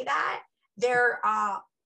you say that, there are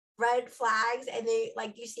red flags and they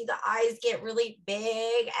like, you see the eyes get really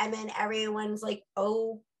big and then everyone's like,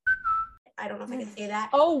 oh, I don't know if I can say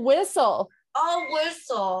that. Oh, whistle. Oh,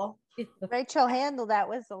 whistle. Rachel, handle that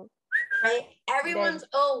whistle. Right? Everyone's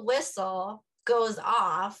whistle goes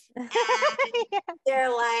off and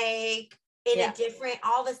they're like in a different,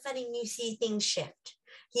 all of a sudden you see things shift.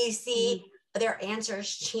 You see their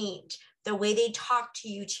answers change. The way they talk to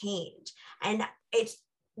you change. And it's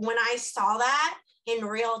when I saw that in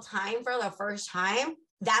real time for the first time,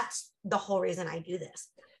 that's the whole reason I do this.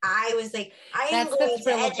 I was like, that's the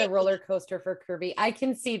thrill of the roller coaster for Kirby. I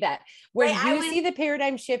can see that where you see the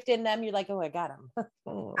paradigm shift in them. You're like, oh, I got him. I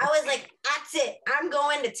was like, that's it. I'm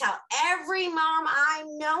going to tell every mom I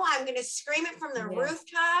know. I'm going to scream it from the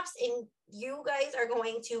rooftops, and you guys are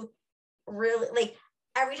going to really, like,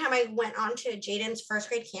 every time I went onto Jaden's first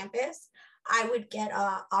grade campus, I would get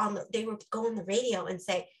they would go on the radio and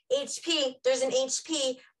say, HP, there's an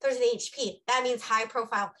HP, there's an HP. That means high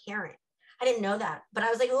profile parent. I didn't know that, but I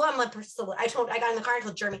was like, oh, I got in the car and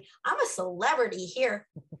told Jeremy, I'm a celebrity here.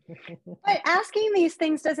 But asking these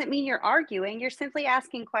things doesn't mean you're arguing. You're simply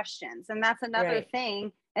asking questions. And that's another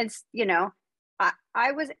thing. And, you know,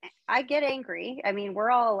 I get angry. I mean, we're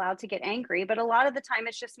all allowed to get angry, but a lot of the time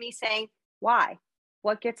it's just me saying, why?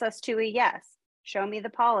 What gets us to a yes? Show me the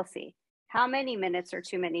policy. How many minutes are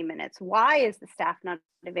too many minutes? Why is the staff not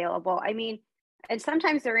available? I mean, and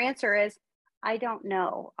sometimes their answer is, I don't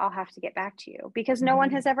know. I'll have to get back to you, because no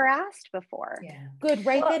one has ever asked before. Yeah. Good.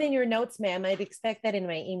 Write that in your notes, ma'am. I'd expect that in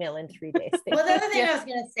my email in 3 days. Well, the other thing I was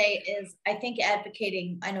going to say is I think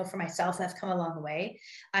advocating, I know for myself, that's come a long way.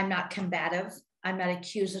 I'm not combative. I'm not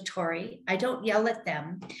accusatory. I don't yell at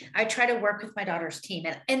them. I try to work with my daughter's team.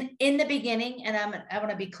 And in the beginning, and I want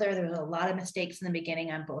to be clear, there was a lot of mistakes in the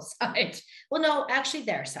beginning on both sides. Well, no, actually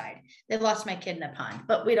their side. They lost my kid in a pond,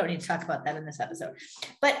 but we don't need to talk about that in this episode.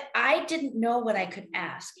 But I didn't know what I could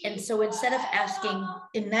ask. And so instead of asking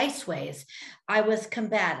in nice ways, I was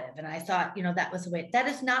combative. And I thought, you know, that was the way. That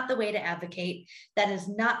is not the way to advocate. That is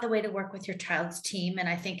not the way to work with your child's team. And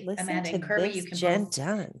I think Amanda and Kirby, you can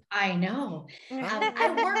both. I know.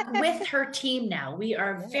 I work with her team now. We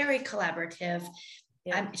are very collaborative.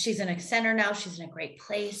 She's in a center now. She's in a great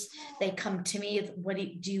place. They come to me. What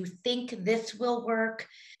do you think this will work?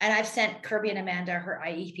 And I've sent Kirby and Amanda her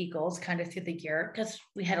IEP goals kind of through the year, because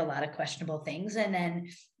we had a lot of questionable things. And then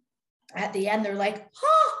at the end, they're like,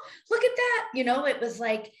 oh, look at that. You know, it was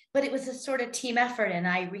like, but it was a sort of team effort, and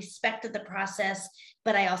I respected the process,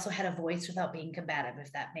 but I also had a voice without being combative,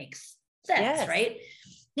 if that makes sense, right?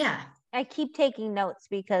 Yeah. I keep taking notes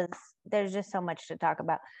because there's just so much to talk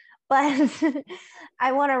about, but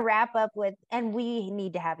I want to wrap up with, and we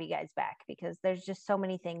need to have you guys back because there's just so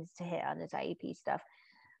many things to hit on this IEP stuff.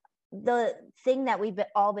 The thing that we've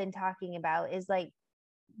all been talking about is like,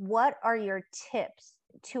 what are your tips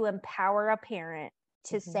to empower a parent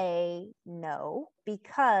to say no?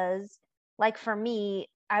 Because like for me,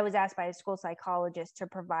 I was asked by a school psychologist to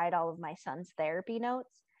provide all of my son's therapy notes.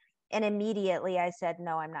 And immediately I said,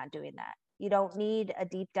 no, I'm not doing that. You don't need a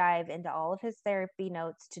deep dive into all of his therapy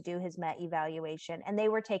notes to do his MET evaluation. And they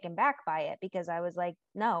were taken back by it because I was like,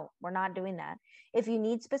 no, we're not doing that. If you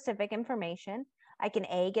need specific information, I can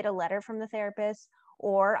get a letter from the therapist,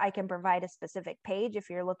 or I can provide a specific page if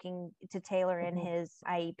you're looking to tailor in his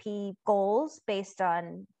IEP goals based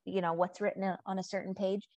on, you know, what's written on a certain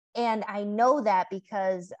page. And I know that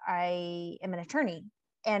because I am an attorney.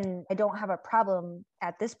 And I don't have a problem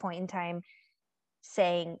at this point in time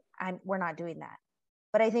saying we're not doing that.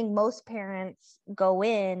 But I think most parents go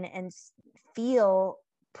in and feel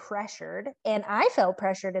pressured. And I felt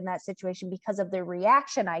pressured in that situation because of the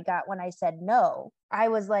reaction I got when I said no. I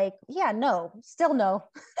was like, yeah, no, still no.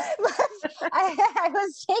 I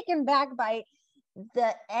was taken back by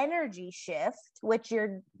the energy shift, which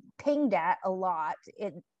you're pinged at a lot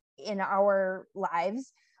in our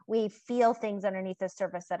lives. We feel things underneath the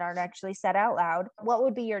surface that aren't actually said out loud. What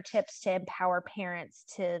would be your tips to empower parents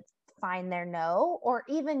to find their no, or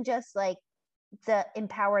even just like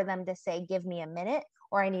empower them to say, give me a minute,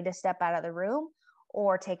 or I need to step out of the room,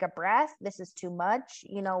 or take a breath. This is too much,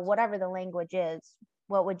 you know, whatever the language is.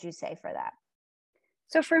 What would you say for that?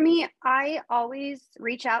 So for me, I always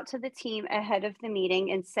reach out to the team ahead of the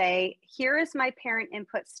meeting and say, here is my parent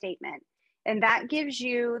input statement. And that gives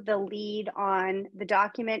you the lead on the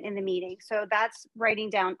document in the meeting. So that's writing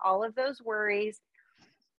down all of those worries,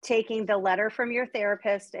 taking the letter from your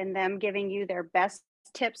therapist and them giving you their best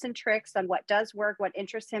tips and tricks on what does work, what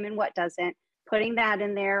interests him and what doesn't, putting that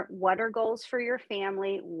in there. What are goals for your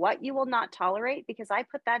family? What you will not tolerate, because I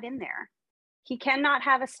put that in there. He cannot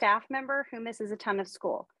have a staff member who misses a ton of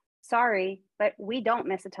school. Sorry, but we don't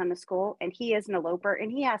miss a ton of school, and he is an eloper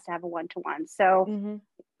and he has to have a one-to-one. So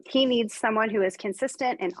he needs someone who is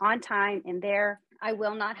consistent and on time and there. I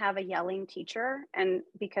will not have a yelling teacher, and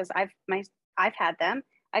because I've had them,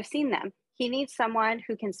 I've seen them. He needs someone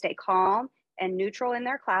who can stay calm and neutral in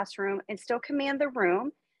their classroom and still command the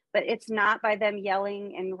room, but it's not by them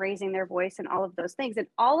yelling and raising their voice and all of those things. And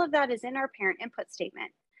all of that is in our parent input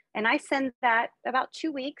statement. And I send that about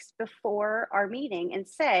 2 weeks before our meeting and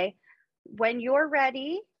say, when you're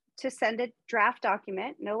ready to send a draft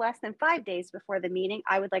document, no less than 5 days before the meeting,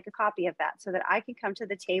 I would like a copy of that so that I can come to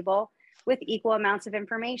the table with equal amounts of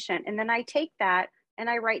information. And then I take that and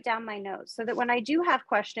I write down my notes so that when I do have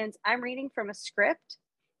questions, I'm reading from a script.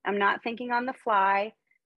 I'm not thinking on the fly.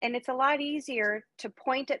 And it's a lot easier to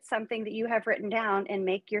point at something that you have written down and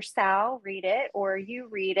make your Sal read it, or you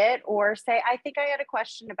read it, or say, I think I had a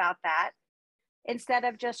question about that, instead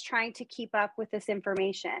of just trying to keep up with this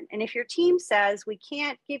information. And if your team says, we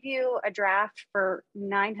can't give you a draft for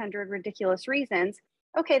 900 ridiculous reasons,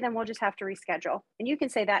 okay, then we'll just have to reschedule. And you can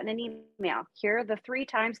say that in an email. Here are the 3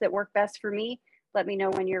 times that work best for me. Let me know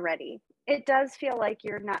when you're ready. It does feel like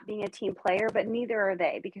you're not being a team player, but neither are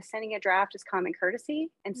they, because sending a draft is common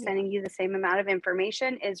courtesy, and sending you the same amount of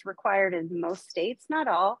information is required in most states, not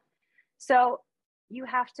all. So you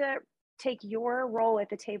have to take your role at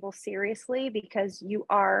the table seriously, because you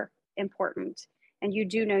are important and you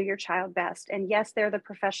do know your child best. And yes, they're the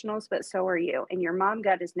professionals, but so are you. And your mom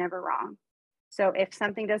gut is never wrong. So if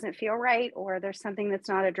something doesn't feel right, or there's something that's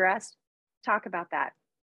not addressed, talk about that.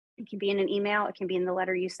 It can be in an email, it can be in the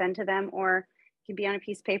letter you send to them, or it can be on a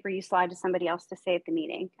piece of paper you slide to somebody else to say at the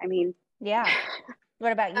meeting. I mean, yeah.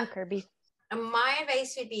 What about you, Kirby? My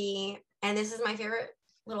advice would be, and this is my favorite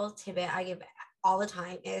little tidbit I give all the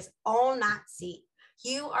time, is own that seat.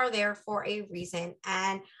 You are there for a reason.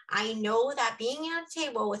 And I know that being at a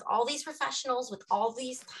table with all these professionals, with all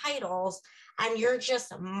these titles, and you're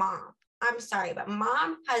just mom. I'm sorry, but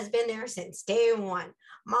mom has been there since day one.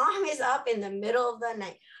 Mom is up in the middle of the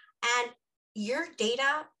night. And your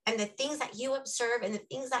data and the things that you observe and the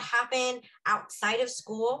things that happen outside of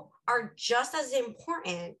school are just as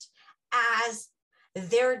important as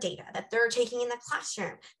their data that they're taking in the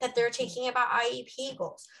classroom, that they're taking about IEP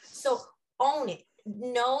goals. So own it.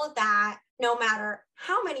 Know that no matter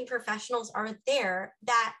how many professionals are there,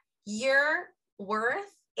 that your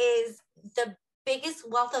worth is the biggest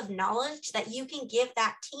wealth of knowledge that you can give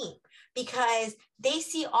that team, because they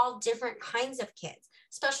see all different kinds of kids,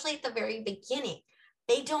 especially at the very beginning.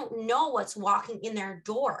 They don't know what's walking in their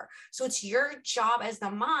door. So it's your job as the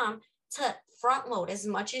mom to front load as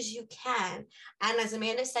much as you can. And as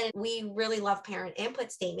Amanda said, we really love parent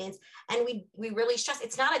input statements, and we really stress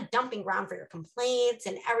it's not a dumping ground for your complaints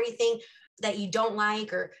and everything that you don't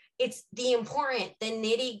like, or it's the important, the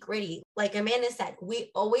nitty gritty. Like Amanda said, we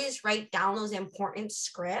always write down those important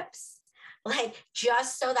scripts, like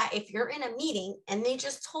just so that if you're in a meeting and they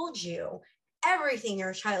just told you everything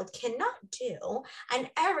your child cannot do and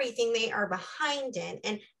everything they are behind in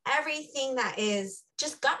and everything that is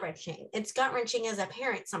just gut-wrenching. It's gut-wrenching as a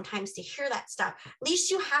parent sometimes to hear that stuff. At least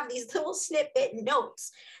you have these little snippet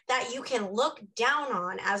notes that you can look down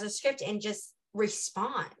on as a script and just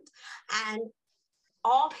respond. And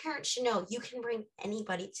all parents should know you can bring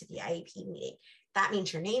anybody to the IEP meeting. That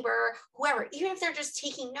means your neighbor, whoever, even if they're just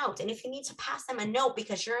taking notes. And if you need to pass them a note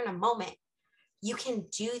because you're in a moment, you can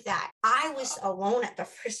do that. I was alone at the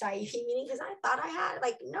first IEP meeting because I thought I had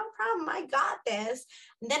no problem. I got this.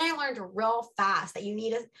 And then I learned real fast that you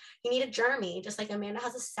need a Jeremy, just like Amanda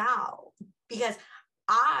has a Sal, because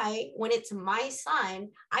when it's my son,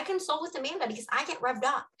 I consult with Amanda because I get revved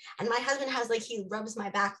up. And my husband has he rubs my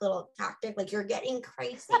back little tactic, you're getting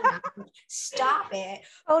crazy now. Stop it.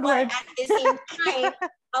 But at the same time,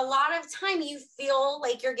 a lot of time you feel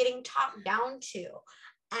like you're getting talked down to.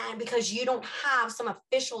 And because you don't have some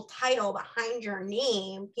official title behind your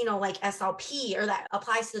name, like SLP, or that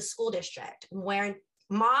applies to the school district, where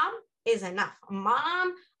mom is enough.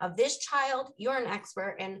 Mom of this child, you're an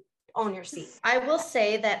expert, and own your seat. I will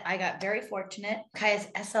say that I got very fortunate. Kaya's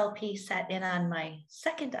SLP sat in on my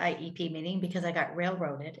second IEP meeting because I got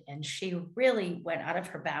railroaded, and she really went out of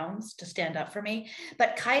her bounds to stand up for me.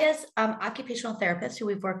 But Kaya's occupational therapist, who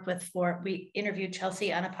we've worked with we interviewed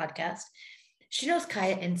Chelsea on a podcast. She knows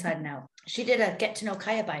Kaya inside and out. She did a get to know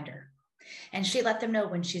Kaya binder, and she let them know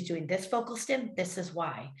when she's doing this vocal stim, this is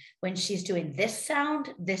why. When she's doing this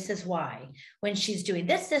sound, this is why. When she's doing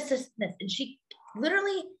this. And she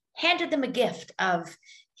literally handed them a gift of,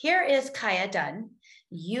 here is Kaya done.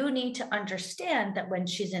 You need to understand that when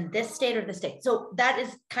she's in this state or this state. So that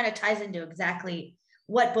is kind of ties into exactly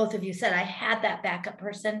what both of you said. I had that backup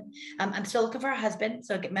person. I'm still looking for a husband.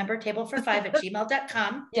 So remember,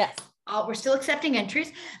 table4five@gmail.com. Yes. we're still accepting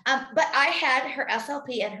entries. But I had her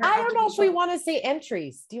SLP and her. I don't know if we want to say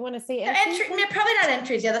entries. Do you want to say entries? No, probably not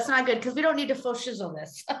entries. Yeah, that's not good because we don't need to faux shizzle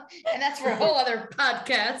this. And that's for a whole other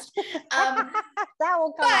podcast. That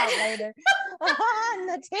will come out later. On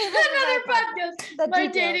the table. Another podcast. My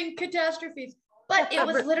dating catastrophes. But it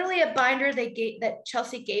was literally a binder that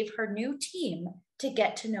Chelsea gave her new team to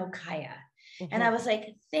get to know Kaya. Mm-hmm. And I was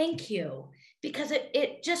like, thank you. Because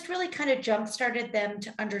it just really kind of jump-started them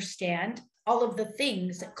to understand all of the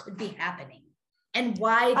things that could be happening and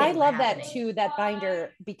why I love that too, that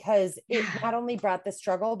binder, because it not only brought the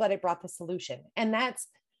struggle, but it brought the solution. And that's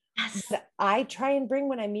what I try and bring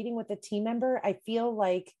when I'm meeting with a team member. I feel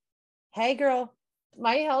like, hey girl,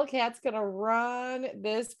 my Hellcat's gonna run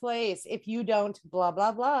this place if you don't blah,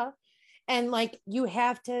 blah, blah. And like, you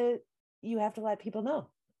have to let people know.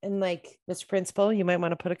 And like, Mr. Principal, you might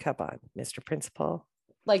want to put a cup on, Mr. Principal.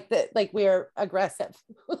 Like we're aggressive.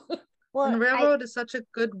 Well, and railroad is such a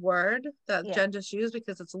good word that Jen just used,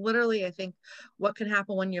 because it's literally, I think, what can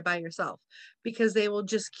happen when you're by yourself, because they will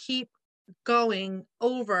just keep going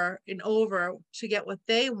over and over to get what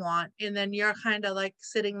they want. And then you're kind of like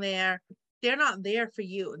sitting there. They're not there for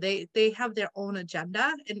you. They have their own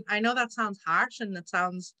agenda. And I know that sounds harsh and it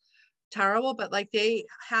sounds terrible, but like, they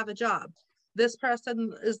have a job. This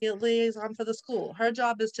person is the liaison for the school. Her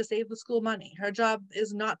job is to save the school money. Her job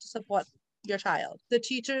is not to support your child. The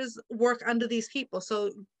teachers work under these people,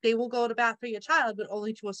 so they will go to bat for your child, but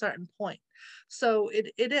only to a certain point. So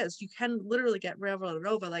it is, you can literally get railroaded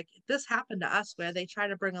over. Like, this happened to us where they tried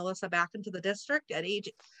to bring Alyssa back into the district at age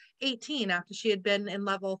 18 after she had been in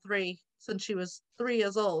level 3 since she was 3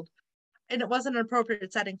 years old. And it wasn't an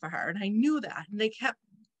appropriate setting for her. And I knew that. And they kept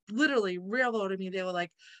literally railroading me. They were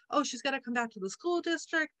like, oh, she's got to come back to the school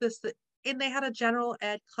district, and they had a general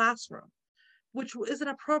ed classroom, which isn't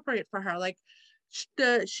appropriate for her. Like,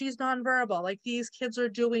 she's nonverbal. Like, these kids they're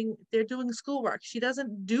doing schoolwork. She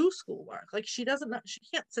doesn't do schoolwork. Like, she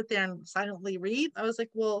can't sit there and silently read. I was like,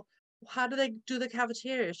 well, how do they do the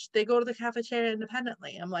cafeteria? They go to the cafeteria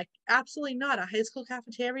independently. I'm like, absolutely not. A high school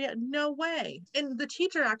cafeteria? No way. And the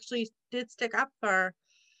teacher actually did stick up for,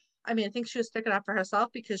 I think she was sticking up for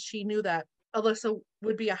herself, because she knew that Alyssa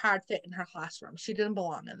would be a hard fit in her classroom. She didn't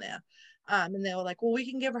belong in there. And they were like, well, we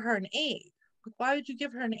can give her an aid. Why would you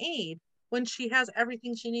give her an aid when she has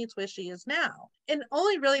everything she needs where she is now? And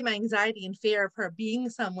only really my anxiety and fear of her being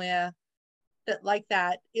somewhere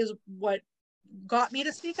that is what got me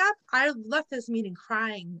to speak up. I left this meeting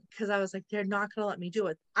crying because I was like, they're not going to let me do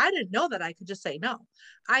it. I didn't know that I could just say no.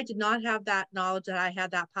 I did not have that knowledge that I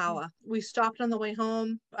had that power. We stopped on the way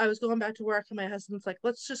home. I was going back to work and my husband's like,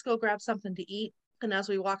 let's just go grab something to eat. And as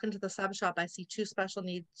we walk into the sub shop, I see 2 special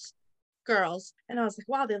needs girls. And I was like,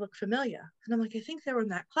 wow, they look familiar. And I'm like, I think they were in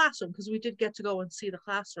that classroom, because we did get to go and see the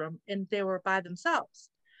classroom, and they were by themselves.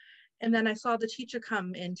 And then I saw the teacher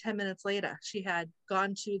come in 10 minutes later. She had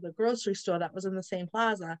gone to the grocery store that was in the same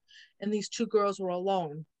plaza, and these 2 girls were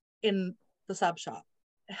alone in the sub shop.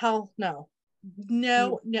 Hell no.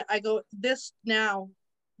 No. I go, this now,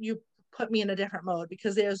 you put me in a different mode,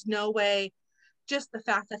 because there's no way, just the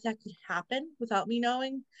fact that could happen without me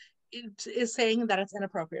knowing, it is saying that it's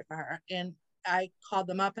inappropriate for her. And I called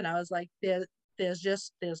them up and I was like, there's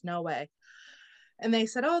no way. And they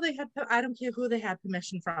said, oh, I don't care who they had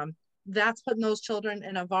permission from. That's putting those children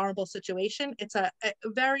in a vulnerable situation. It's a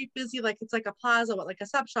very busy, it's like a plaza, like a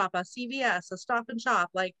sub shop, a CVS, a Stop and Shop.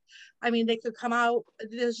 Like, they could come out.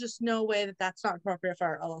 There's just no way that that's not appropriate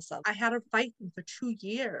for Alyssa. I had her fight them for 2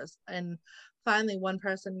 years. And finally, one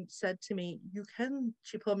person said to me,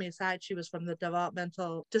 she pulled me aside. She was from the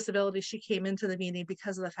developmental disability. She came into the meeting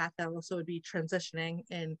because of the fact that Alyssa would be transitioning.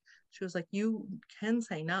 And she was like, you can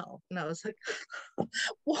say no. And I was like,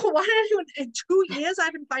 well, why are you, in 2 years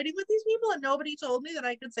I've been fighting with these people and nobody told me that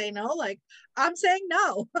I could say no? Like, I'm saying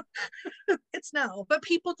no. It's no. But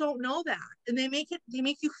people don't know that. And they make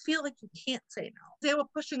you feel like you can't say no. They were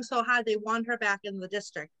pushing so hard, they want her back in the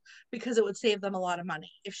district because it would save them a lot of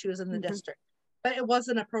money if she was in the district. But it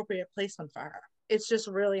wasn't an appropriate placement for her. It's just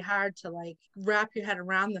really hard to wrap your head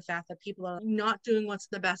around the fact that people are not doing what's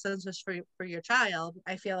in the best interest for your child.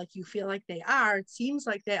 I feel like you feel like they are. It seems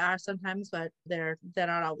like they are sometimes, but they're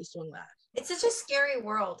not always doing that. It's such a scary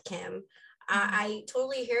world, Kim. I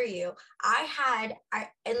totally hear you. And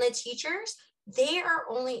the teachers, they are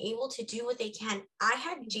only able to do what they can. I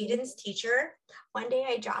had Jaden's teacher. One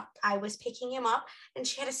day I was picking him up and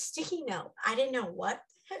she had a sticky note. I didn't know what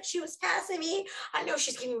she was passing me. I know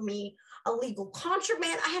she's giving me illegal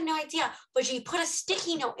contraband. I had no idea, but she put a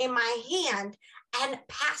sticky note in my hand and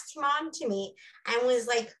passed him on to me and was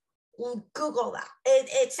like, Google that.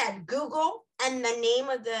 It said Google and the name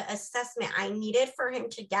of the assessment I needed for him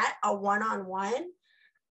to get a one-on-one,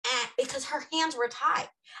 and because her hands were tied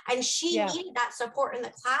and she needed that support in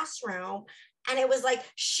the classroom. And it was like,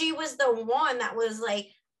 she was the one that was like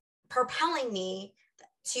propelling me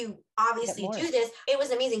to obviously do this. It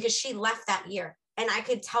was amazing because she left that year, and I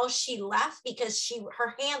could tell she left because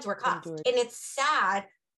her hands were cuffed. And it's sad,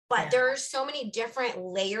 but there are so many different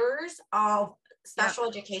layers of special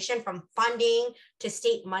education, from funding to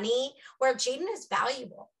state money, where Jaden is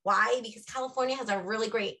valuable. Why? Because California has a really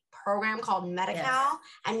great program called Medi-Cal,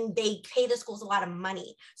 and they pay the schools a lot of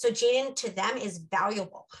money. So Jaden to them is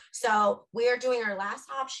valuable. So we are doing our last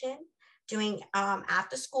option, doing at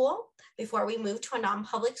the school before we move to a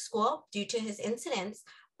non-public school due to his incidents.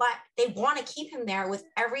 But they want to keep him there with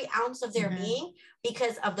every ounce of their being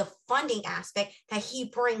because of the funding aspect that he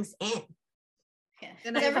brings in. Yeah.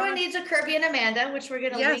 And everyone needs a Kirby and Amanda, which we're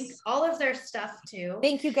going to link all of their stuff to.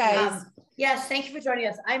 Thank you guys. Yes, thank you for joining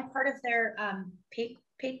us. I'm part of their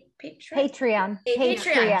Patreon.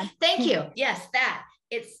 Thank you. Yes, that.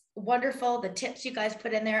 It's wonderful. The tips you guys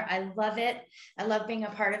put in there, I love it. I love being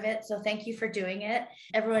a part of it. So thank you for doing it.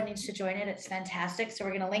 Everyone needs to join it. It's fantastic. So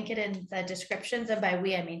we're going to link it in the descriptions. And by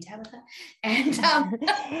we, I mean Tabitha. And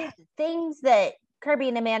things that Kirby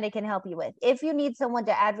and Amanda can help you with. If you need someone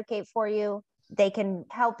to advocate for you, they can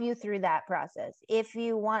help you through that process. If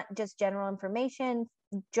you want just general information,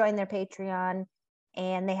 join their Patreon,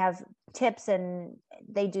 and they have tips and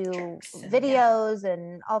they do videos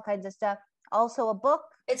and all kinds of stuff. Also a book.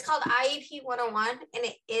 It's called IEP 101, and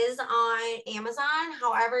it is on Amazon.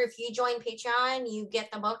 However, if you join Patreon, you get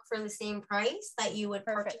the book for the same price that you would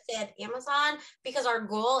purchase it at Amazon, because our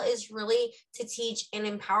goal is really to teach and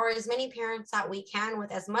empower as many parents that we can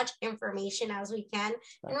with as much information as we can.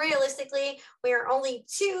 And realistically, we are only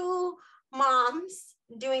 2 moms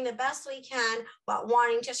doing the best we can, but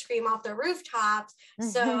wanting to scream off the rooftops.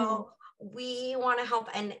 So we want to help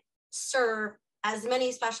and serve as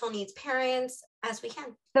many special needs parents as we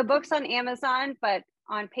can. The book's on Amazon, but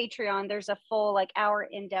on Patreon, there's a full hour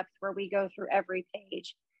in-depth where we go through every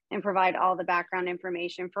page and provide all the background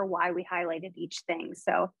information for why we highlighted each thing.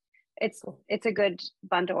 So it's a good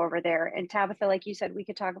bundle over there. And Tabitha, like you said, we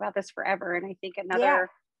could talk about this forever. And I think another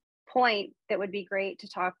point that would be great to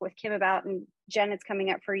talk with Kim about, and Jen, it's coming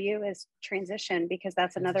up for you, is transition, because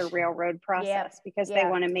that's another railroad process because they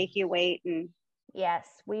want to make you wait. And yes,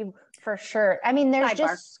 we for sure. I mean, there's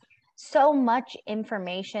just so much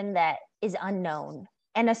information that is unknown.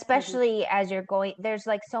 And especially as you're going, there's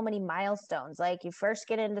so many milestones. Like you first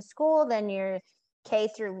get into school, then you're K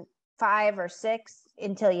through 5 or 6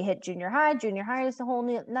 until you hit junior high. Junior high is a whole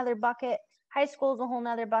another bucket. High school is a whole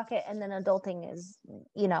nother bucket. And then adulting is,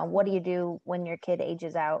 what do you do when your kid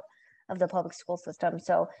ages out of the public school system?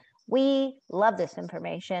 So we love this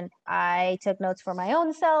information. I took notes for my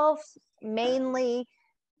own self, mainly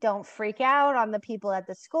don't freak out on the people at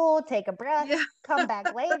the school, take a breath, come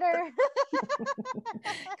back later.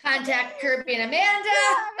 Contact Kirby and Amanda.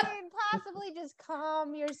 Possibly just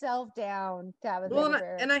calm yourself down. Well,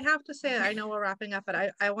 and I have to say, I know we're wrapping up,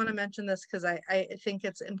 but I want to mention this because I think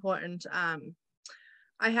it's important.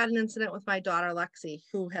 I had an incident with my daughter, Lexi,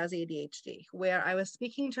 who has ADHD, where I was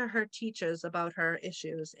speaking to her teachers about her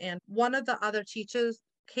issues. And one of the other teachers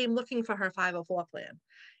came looking for her 504 plan.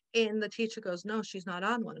 And the teacher goes, no, she's not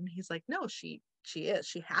on one. And he's like, no, she is.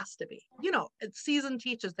 She has to be. It's seasoned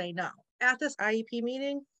teachers, they know. At this IEP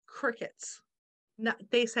meeting, crickets. No,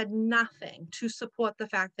 they said nothing to support the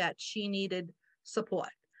fact that she needed support.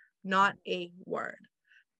 Not a word.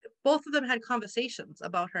 Both of them had conversations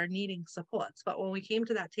about her needing supports. But when we came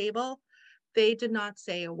to that table, they did not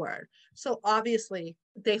say a word. So obviously,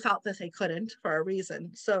 they felt that they couldn't for a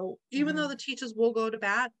reason. So even though the teachers will go to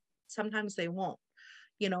bat, sometimes they won't.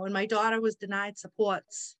 And my daughter was denied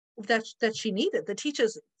supports that she needed. The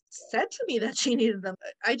teachers said to me that she needed them.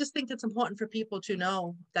 I just think it's important for people to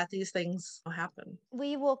know that these things happen.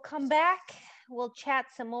 We will come back. We'll chat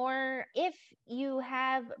some more. If you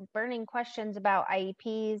have burning questions about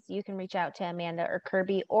IEPs, you can reach out to Amanda or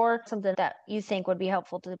Kirby, or something that you think would be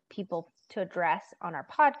helpful to people to address on our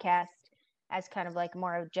podcast as kind of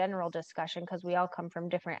more of a general discussion, because we all come from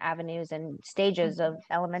different avenues and stages of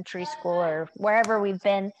elementary school or wherever we've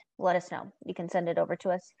been. Let us know. You can send it over to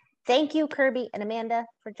us. Thank you, Kirby and Amanda,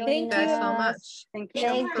 for joining us. Thank you so much.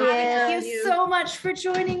 Thank you so much for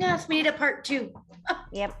joining us. We need a part 2.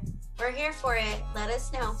 Yep. We're here for it. Let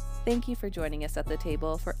us know. Thank you for joining us at the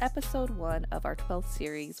table for episode 1 of our 12th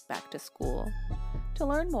series, Back to School. To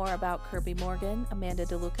learn more about Kirby Morgan, Amanda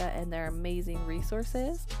DeLuca, and their amazing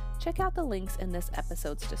resources, check out the links in this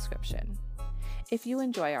episode's description. If you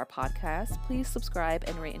enjoy our podcast, please subscribe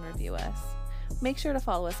and rate and review us. Make sure to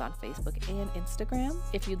follow us on Facebook and Instagram.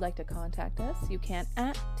 If you'd like to contact us, you can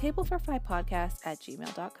at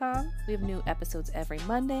tablefor5podcast@gmail.com. We have new episodes every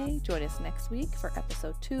Monday. Join us next week for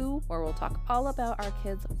episode 2, where we'll talk all about our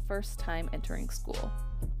kids' first time entering school.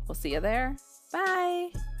 We'll see you there.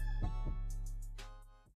 Bye.